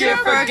think that you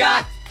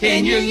forgot?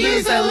 Can you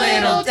use a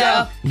little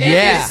dough? If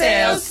your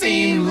sales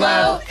seem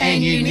low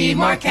and you need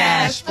more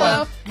cash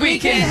flow, we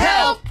can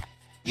help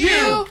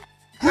you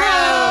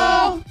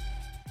grow.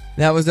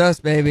 That was us,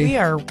 baby. We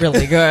are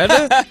really good.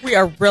 We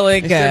are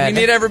really good.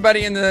 We need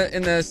everybody in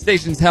the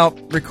station's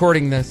help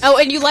recording this. Oh,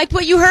 and you liked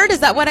what you heard? Is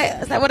that what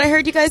I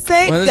heard you guys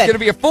say? Well, there's going to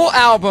be a full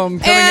album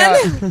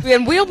coming up.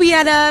 And we'll be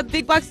at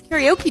Big Box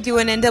Karaoke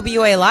doing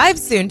NWA Live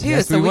soon, too,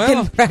 yes, so we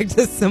can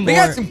practice some more. We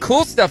got some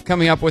cool stuff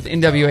coming up with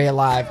NWA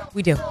Live.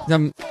 We do.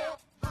 Some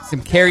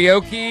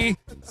karaoke,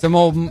 some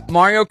old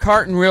Mario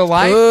Kart in real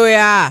life. Oh,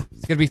 yeah.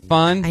 It's going to be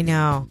fun. I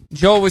know.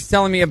 Joel was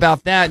telling me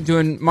about that,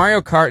 doing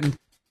Mario Kart, and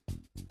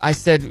I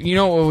said, you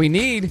know what we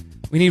need?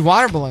 We need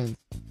water balloons.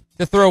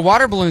 To throw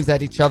water balloons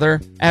at each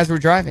other as we're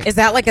driving. Is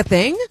that like a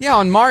thing? Yeah,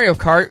 on Mario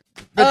Kart.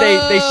 But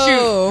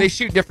they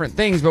shoot different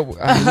things, but we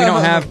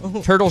don't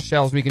have turtle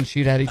shells we can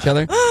shoot at each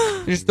other.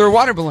 They just throw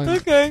water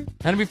balloons. Okay.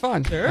 That'd be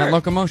fun. Sure. That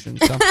locomotion.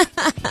 So. All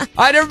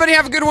right, everybody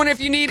have a good one. If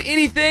you need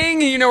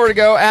anything, you know where to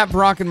go. At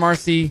Brock and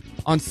Marci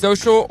on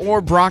social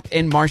or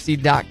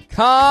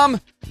brockandmarci.com.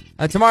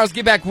 Tomorrow's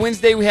Get Back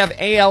Wednesday. We have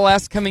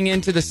ALS coming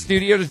into the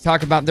studio to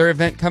talk about their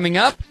event coming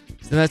up.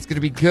 So that's going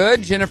to be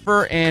good.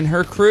 Jennifer and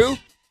her crew.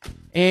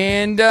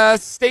 And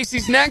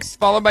Stacy's next,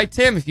 followed by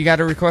Tim. If you got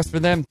a request for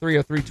them,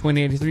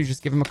 303-2083,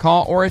 just give them a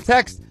call or a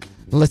text.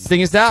 Let's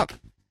sing us out.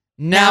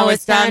 Now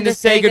it's time to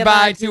say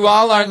goodbye to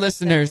all our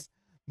listeners.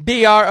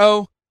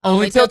 BRO,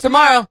 only till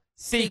tomorrow.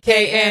 CK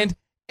and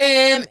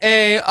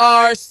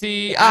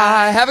MARCI.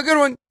 Have a good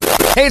one.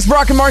 Hey, it's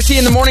Brock and Marci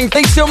in the morning.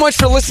 Thanks so much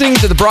for listening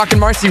to the Brock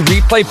and Marci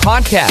Replay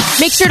Podcast.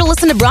 Make sure to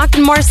listen to Brock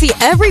and Marci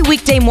every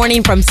weekday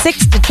morning from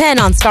 6 to 10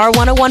 on Star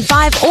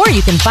 101.5, or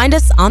you can find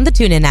us on the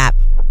TuneIn app.